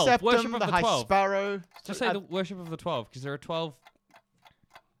the High 12. Septum, Worship of the the High 12. Sparrow. Just say the worship of the 12, because there are 12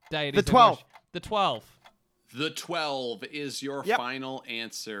 deities. The 12. The 12. The 12 is your Yep. final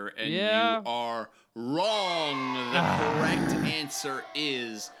answer, and Yeah. you are wrong. The correct answer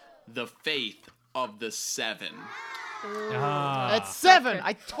is the faith of the 7. That's 7.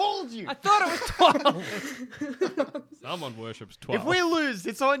 I told you. I thought it was 12. Someone worships 12. If we lose,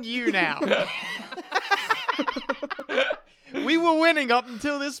 it's on you now. We were winning up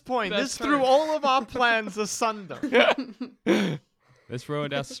until this point. That's This true. threw all of our plans asunder. This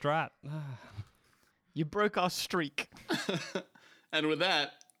ruined our strat. You broke our streak. And with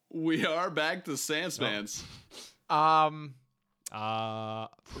that, we are back to Sandspans.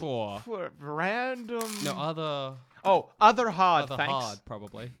 Four. For random. No, other Other hard. other Thanks. hard,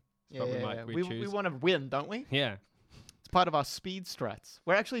 probably. Probably might We choose. want to win, don't we? Yeah. It's part of our speed strats.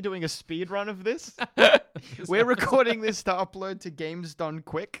 We're actually doing a speed run of this. We're recording this to upload to Games Done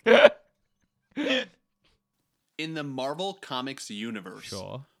Quick. In the Marvel Comics universe,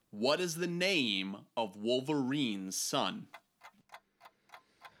 Sure. what is the name of Wolverine's son?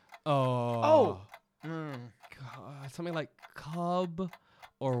 God, something like cub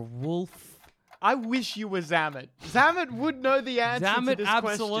or wolf. I wish you were Zamet. Zamet would know the answer to Zamet this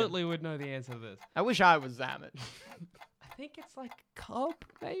absolutely would know the answer to this. question. I wish I was Zamet. I think it's like cub,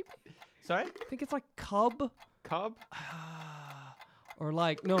 maybe? Sorry? I think it's like cub. Cub? Or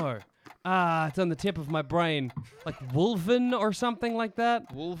like, no. It's on the tip of my brain. Like Wolven or something like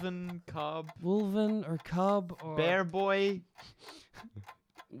that. Wolven, Cub, Wolven or cub or Bear Boy,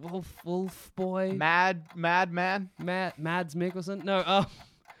 wolf boy. Mad Man. Mads Mikkelsen. No,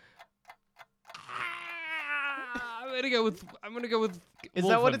 I'm gonna go with Is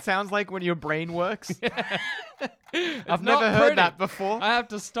that what Wolfen. it sounds like when your brain works? It's I've not never heard pretty. that before. I have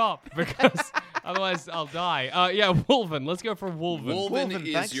to stop because otherwise I'll die. Yeah, Wolven. Let's go for Wolven. Wolven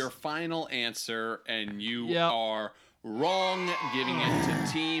is thanks. your final answer, and you Yep. are wrong, giving it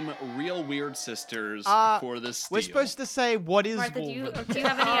to Team Real Weird Sisters for the steal. We're supposed to say, what is Martha, Wolven? do you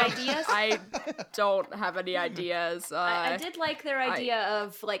have any ideas? I don't have any ideas. I did like their idea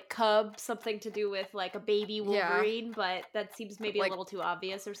of like cub, something to do with like a baby Wolverine, but that seems maybe a Like- little too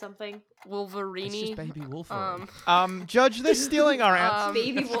obvious or something. Wolverine. It's just baby Wolverine. Judge, they're stealing our answer.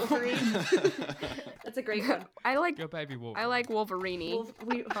 Baby Wolverine. That's a great one. I like Go baby Wolverine. I like Wolverine.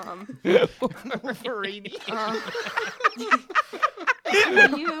 Wolverine.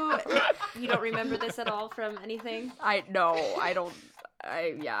 You don't remember this at all from anything? I don't.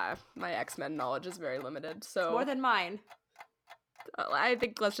 My X-Men knowledge is very limited. So More than mine. I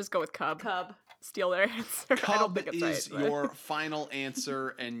think let's just go with Cub. Cub. Steal their answer. I don't Cub think it's is right. your final answer,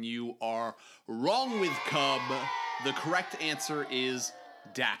 and you are wrong with Cub. The correct answer is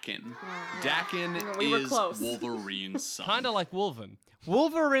Dakin. Dakin We were is close. Wolverine's son. Kind of like Wolven.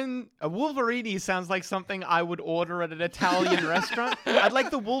 Wolverine sounds like something I would order at an Italian restaurant. I'd like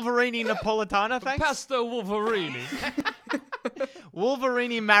the Wolverine Napolitana, thanks. Pesto Wolverine.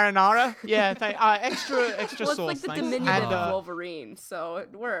 Wolverine marinara. Yeah, extra Well, it's sauce, like the thanks. diminutive And, of Wolverine, so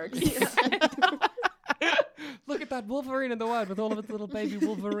it works. Look at that Wolverine in the wild with all of its little baby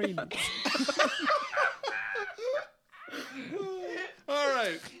Wolverines. All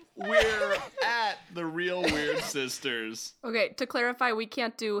right, we're at the Real Weird Sisters. Okay, to clarify, we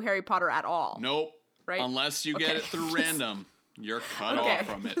can't do Harry Potter at all. Nope. Right? Unless you get Okay. it through random, you're cut Okay, off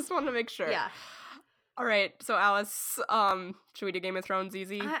from it. just want to make sure. Yeah. All right, so Alice, should we do Game of Thrones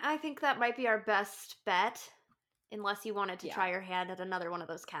easy? I think that might be our best bet, unless you wanted to try your hand at another one of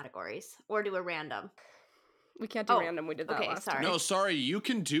those categories or do a random. We can't do Oh, random. We did that okay, last sorry. No, sorry, you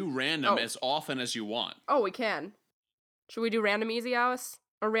can do random Oh. as often as you want. Oh, we can. Should we do random easy, Alice?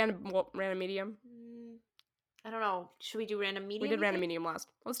 Or random medium? I don't know. Should we do random medium? We did you random think? medium last.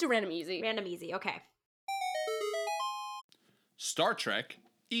 Let's do random easy. Random easy. Okay. Star Trek,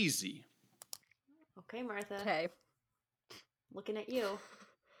 easy. Okay, Martha. Okay. Looking at you.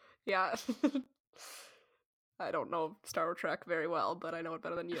 Yeah. I don't know Star Trek very well, but I know it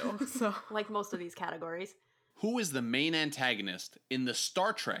better than you. So Like most of these categories. Who is the main antagonist in the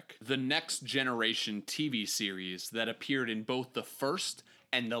Star Trek The Next Generation TV series that appeared in both the first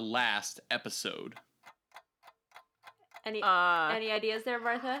and the last episode? Any Uh, any ideas there,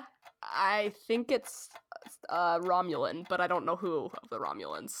 Martha? I think it's Romulan, but I don't know who of the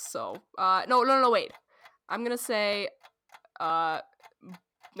Romulans. So no, wait. I'm gonna say no,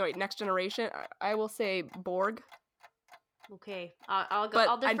 wait, Next Generation. I will say Borg. Okay. I'll go. But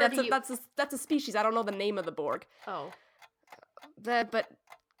I'll defer to you. that's a species. I don't know the name of the Borg. Oh. But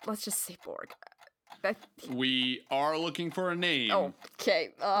let's just say Borg. We are looking for a name. Oh, okay.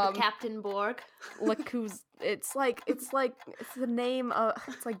 Captain Borg. Look who's. It's the name of.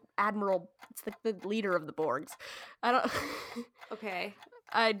 It's like Admiral. It's like the leader of the Borgs. I don't. Okay.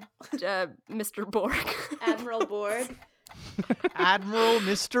 Mr. Borg. Admiral Borg. Admiral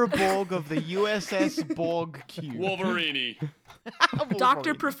Mr. Borg of the USS Borg Q. Wolverine.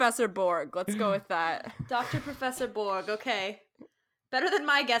 Dr. Professor Borg. Let's go with that. Dr. Professor Borg. Okay. Better than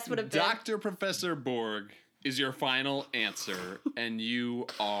my guess would have been. Dr. Professor Borg is your final answer, and you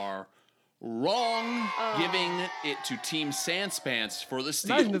are wrong, giving it to Team Sanspants for the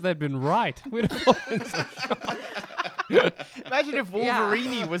steal. Imagine if they'd been right. We'd have all been so shocked. Imagine if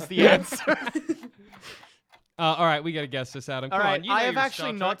Wolverine was the answer. All right, we got to guess this, Adam. All Come right, on, you know I have your actually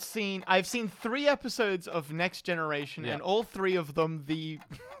Star not Trek. seen. I've seen 3 episodes of Next Generation, and all 3 of them, the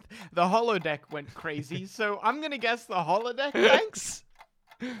holodeck went crazy. So I'm gonna guess the holodeck. Thanks.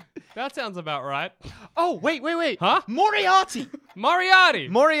 That sounds about right. Oh, wait. Huh? Moriarty.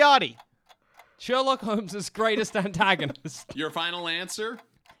 Moriarty! Sherlock Holmes' greatest antagonist. Your final answer?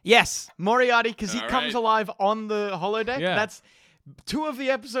 Yes, Moriarty, because he All comes right. alive on the holodeck. Yeah. That's 2 of the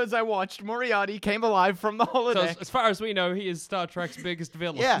episodes I watched. Moriarty came alive from the So holodeck. as far as we know, he is Star Trek's biggest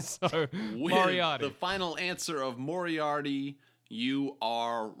villain. Yeah. So, With Moriarty. the final answer of Moriarty, you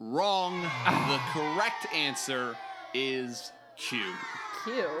are wrong. The correct answer is Q.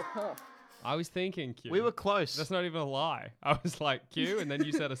 Q. Huh. I was thinking Q. We were close. That's not even a lie. I was like, Q, and then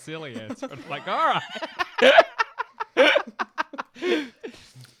you said a silly answer. I'm like, all right.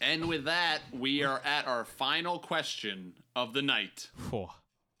 And with that, we are at our final question of the night. Phew.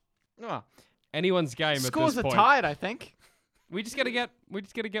 Oh, Anyone's game scores at are this point. tied, I think. We just gotta get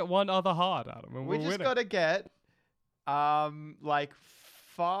one other hard, Adam, and We we'll just win got to get, like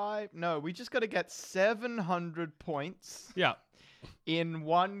 5. No, we just got to get 700 points it. Yeah. in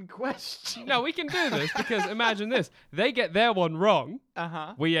one question. No, we can do this because imagine this: they get their one wrong,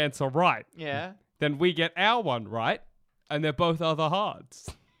 we answer right. Yeah. Then we get our one right, and they're both other hards.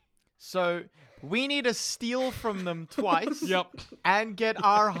 So we need to steal from them twice. Yep. And get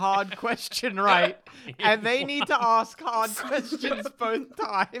our hard question right. And they need to ask hard questions both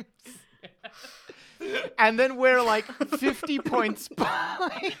times. And then we're like 50 points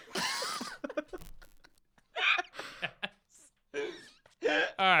behind. All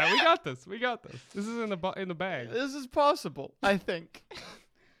right, we got this. We got this. This is in the bag. This is possible, I think.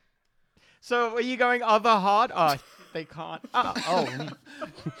 So are you going other hard? Oh, they can't. Oh.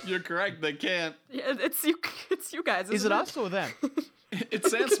 You're correct, they can't. Yeah, it's you. It's you guys. Is it us or them?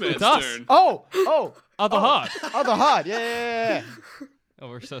 It's Sandsman's us. turn. Oh. Other hard. Other hard. Yeah. Oh,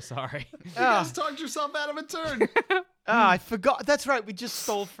 we're so sorry. You guys talked yourself out of a turn. I forgot. That's right. We just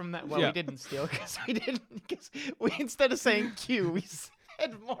stole from that. Well, Yeah. we didn't steal because we didn't. Because we instead of saying Q, we said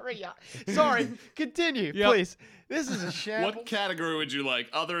Moria. Sorry. Continue, Yep. please. This is a shambles. What category would you like?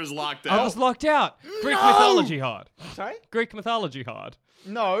 Other is locked I out. was locked out. Greek No! mythology hard. Sorry? Greek mythology hard.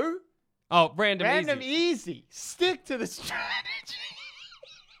 No. Oh, random Random easy. easy. Stick to the strategy.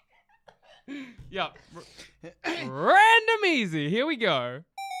 Yeah. Random easy. Here we go.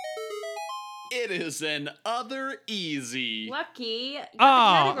 It is an other easy. Lucky. You got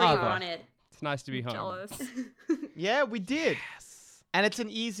the category you other. wanted. It's nice to be home. Jealous. Yeah, we did. And it's an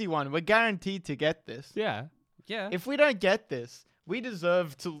easy one. We're guaranteed to get this. Yeah. Yeah. If we don't get this, we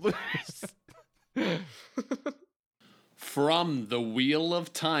deserve to lose. From the Wheel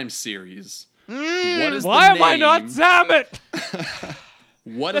of Time series. What is Why the am I not? name- Damn it!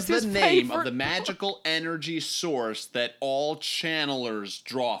 What is That's the his name favorite of the magical energy source that all channelers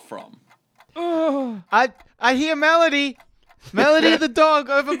draw from? Oh, I hear Melody. Melody the dog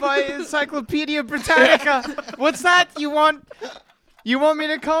over by Encyclopedia Britannica. What's that? You want me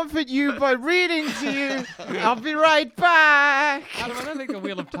to comfort you by reading to you? I'll be right back. Adam, I don't think the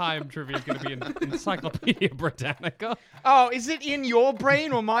Wheel of Time trivia is going to be in Encyclopedia Britannica. Oh, is it in your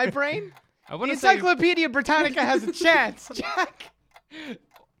brain or my brain? I want The to say. Encyclopedia Britannica has a chance, Jack.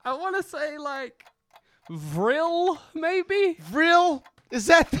 I want to say like Vril, maybe. Vril? Is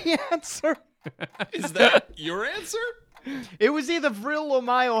that the answer? Is that your answer? It was either Vril or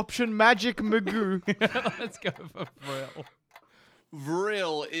my option, Magic Magoo. Let's go for Vril.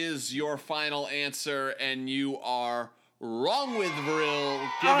 Vril is your final answer, and you are wrong with Vril,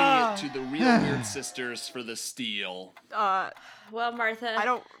 giving it to the Real Weird Sisters for the steal. Well, Martha. I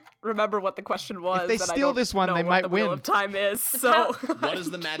don't remember what the question was. they and I steal don't this one, know they what might the Wheel win. of Time is. So What is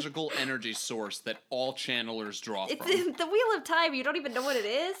the magical energy source that all channelers draw It's from? in the Wheel of Time. You don't even know what it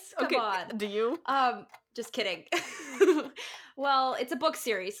is? Come okay, on. do you? Just kidding. Well, it's a book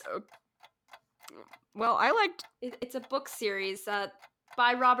series. Well, I liked. It's a book series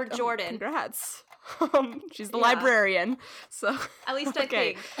by Robert Jordan. Congrats. She's the librarian, so at least I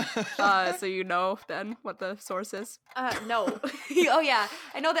think. So you know then what the source is? No. Oh yeah,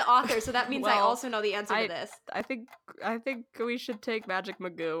 I know the author, so that means I also know the answer to this. I think we should take Magic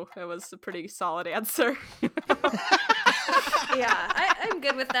Magoo. It was a pretty solid answer. Yeah, I'm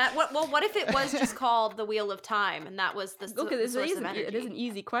good with that. What if it was just called the Wheel of Time, and that was the source of energy? It is an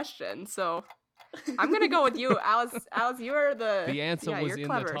easy question, so I'm gonna go with you, Alice. Alice, you're the answer was you're in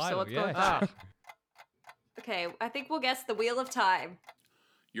clever, the title. so let's go with that. Okay, I think we'll guess the Wheel of Time.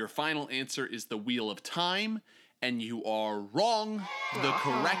 Your final answer is the Wheel of Time, and you are wrong. The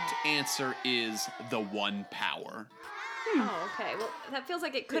correct answer is the One Power. Oh, okay. Well, that feels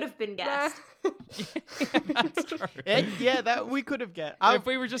like it could have been guessed. That's true. That we could have guessed. If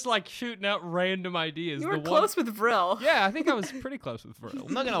we were just like shooting out random ideas. You were close with Vril. Yeah, I think I was pretty close with Vril.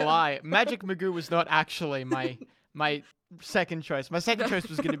 I'm not gonna lie, Magic Magoo was not actually my second choice. My second choice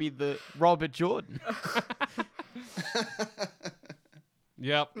was gonna be the Robert Jordan.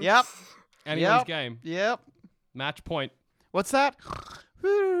 Yep. Anyone's game. Yep. Match point. What's that?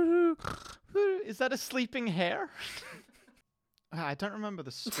 Is that a sleeping hare? I don't remember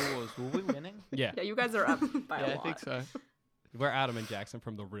the scores. Were we winning? Yeah. Yeah, you guys are up by a lot. I think so. We're Adam and Jackson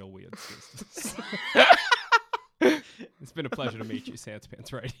from the Real Weird Sisters. It's been a pleasure to meet you,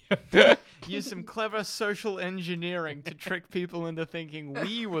 Sanspants Radio. Use some clever social engineering to trick people into thinking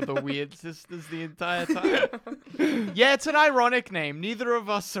we were the Weird Sisters the entire time. Yeah, it's an ironic name. Neither of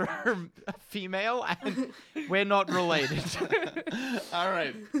us are female, and we're not related. All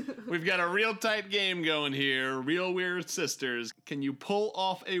right. We've got a real tight game going here. Real Weird Sisters. Can you pull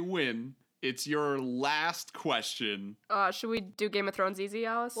off a win? It's your last question. Should we do Game of Thrones easy,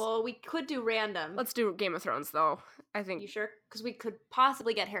 Alice? Well, we could do random. Let's do Game of Thrones, though. I think. You sure? Because we could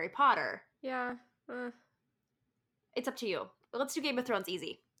possibly get Harry Potter. Yeah. It's up to you. But let's do Game of Thrones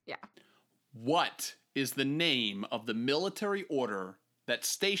easy. Yeah. What is the name of the military order that's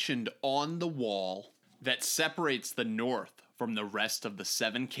stationed on the wall that separates the North from the rest of the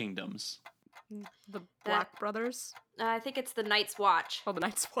Seven Kingdoms? The Black Brothers? I think it's the Night's Watch. Oh, the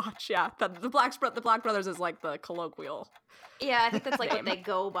Night's Watch, yeah. The Black Brothers is like the colloquial. Yeah, I think that's like what they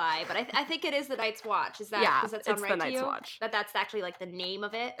go by, but I think it is the Night's Watch. Is that, yeah, does that sound it's right the to Night's you? Watch. That's actually like the name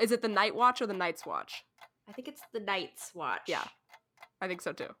of it? Is it the Night Watch or the Night's Watch? I think it's the Night's Watch. Yeah, I think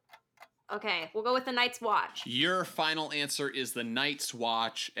so too. Okay, we'll go with the Night's Watch. Your final answer is the Night's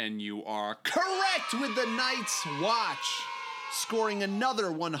Watch, and you are correct with the Night's Watch, scoring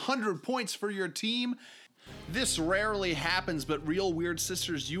another 100 points for your team. This rarely happens, but Real Weird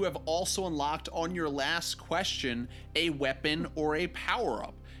Sisters, you have also unlocked on your last question a weapon or a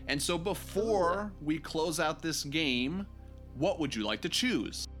power-up. And so before we close out this game, what would you like to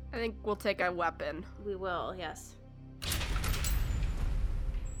choose? I think we'll take a weapon. We will, yes.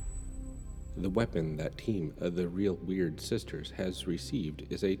 The weapon that Team of the Real Weird Sisters has received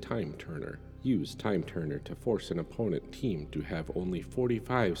is a Time Turner. Use Time Turner to force an opponent team to have only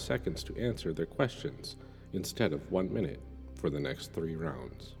 45 seconds to answer their questions, instead of 1 minute for the next 3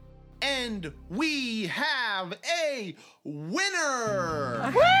 rounds. And we have a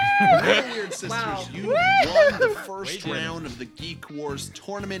winner! Real Weird Sisters, Wow. you won the first round of the Geek Wars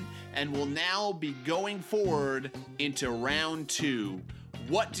tournament and will now be going forward into round 2.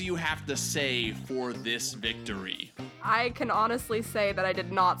 What do you have to say for this victory? I can honestly say that I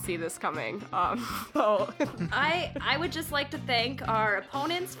did not see this coming. So I would just like to thank our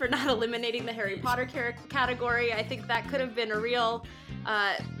opponents for not eliminating the Harry Potter category. I think that could have been a real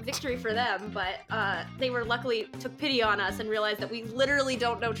victory for them, but they luckily took pity on us and realized that we literally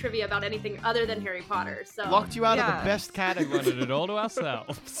don't know trivia about anything other than Harry Potter. So Locked you out of the best category. Wanted it all to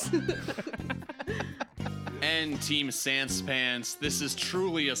ourselves. And Team Sanspants, this is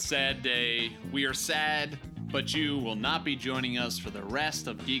truly a sad day. We are sad, but you will not be joining us for the rest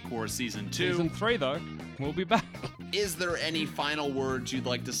of Geek Wars Season 2. Season 3, though. We'll be back. Is there any final words you'd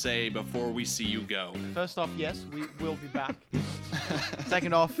like to say before we see you go? First off, yes, we will be back.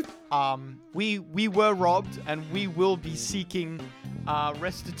 Second off, we were robbed and we will be seeking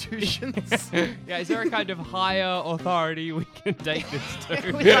restitutions. Yeah, is there a kind of higher authority we can take this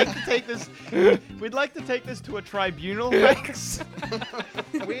to? We'd like to take this to a tribunal, Rex.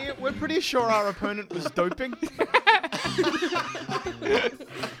 We're pretty sure our opponent was doping.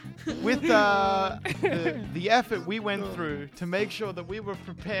 With the effort we went through to make sure that we were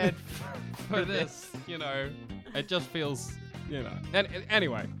prepared For this, you know, it just feels, you know. And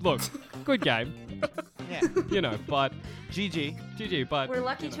anyway, look, good game. Yeah. You know, but GG, but we're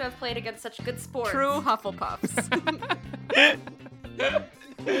lucky to have played against such good sports. true Hufflepuffs.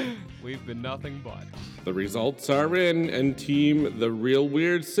 we've been nothing but. The results are in, and Team The Real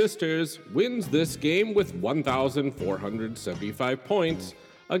Weird Sisters wins this game with 1,475 points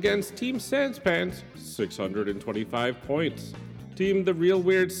against Team Sanspants 625 points. Team The Real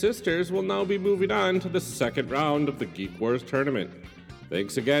Weird Sisters will now be moving on to the second round of the Geek Wars tournament.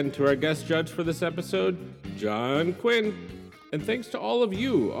 Thanks again to our guest judge for this episode, John Quinn. And thanks to all of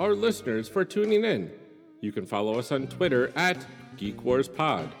you, our listeners, for tuning in. You can follow us on Twitter at Geek Wars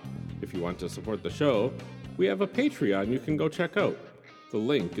Pod. If you want to support the show, we have a Patreon you can go check out. The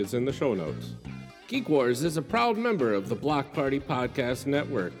link is in the show notes. Geek Wars is a proud member of the Block Party Podcast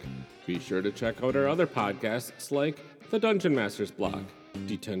Network. Be sure to check out our other podcasts like The Dungeon Masters Block,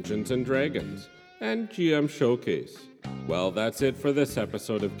 Detentions and Dragons, and GM Showcase. Well, that's it for this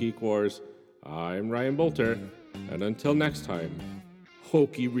episode of Geek Wars. I'm Ryan Bolter. And until next time,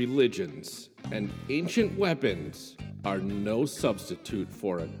 hokey religions and ancient weapons are no substitute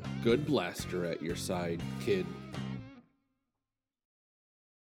for a good blaster at your side, kid.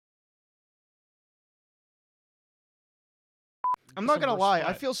 I'm not gonna lie,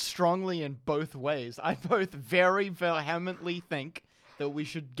 I feel strongly in both ways. I both very vehemently think that we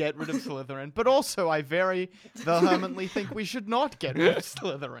should get rid of Slytherin, but also I very vehemently think we should not get rid of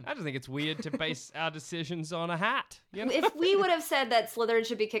Slytherin. I just think it's weird to base our decisions on a hat. You know? If we would have said that Slytherin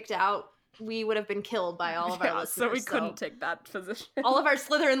should be kicked out, we would have been killed by all of our listeners. So we couldn't take that position. All of our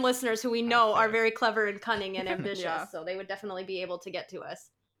Slytherin listeners who we know are very clever and cunning and ambitious, so they would definitely be able to get to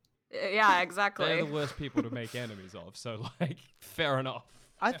us. Yeah, exactly. They're the worst people to make enemies of, so, like, fair enough.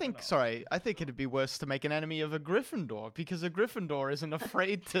 I think it'd be worse to make an enemy of a Gryffindor, because a Gryffindor isn't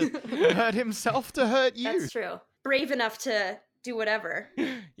afraid to hurt himself to hurt you. That's true. Brave enough to do whatever.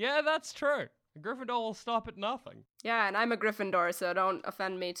 Yeah, that's true. A Gryffindor will stop at nothing. Yeah, and I'm a Gryffindor, so don't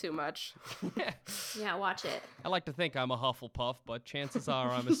offend me too much. Yeah, watch it. I like to think I'm a Hufflepuff, but chances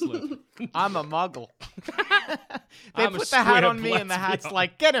are I'm a Slytherin. I'm a Muggle. They put the hat on me, and the hat's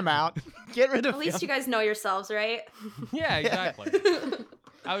like, get him out. Get rid of him. At least you guys know yourselves, right? Yeah, exactly.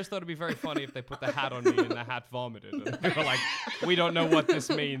 I always thought it'd be very funny if they put the hat on me and the hat vomited. And they were like, we don't know what this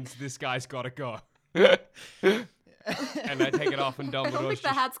means. This guy's got to go. And I take it off and Dumbledore's I don't think the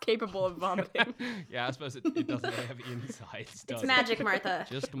hat's capable of vomiting. Yeah, I suppose it doesn't have insides. It's magic, Martha.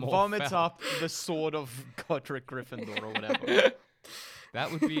 Just more vomits fell. up the sword of Godric Gryffindor or whatever.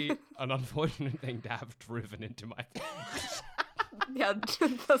 That would be an unfortunate thing to have driven into my face. Yeah,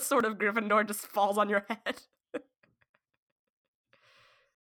 the sword of Gryffindor just falls on your head.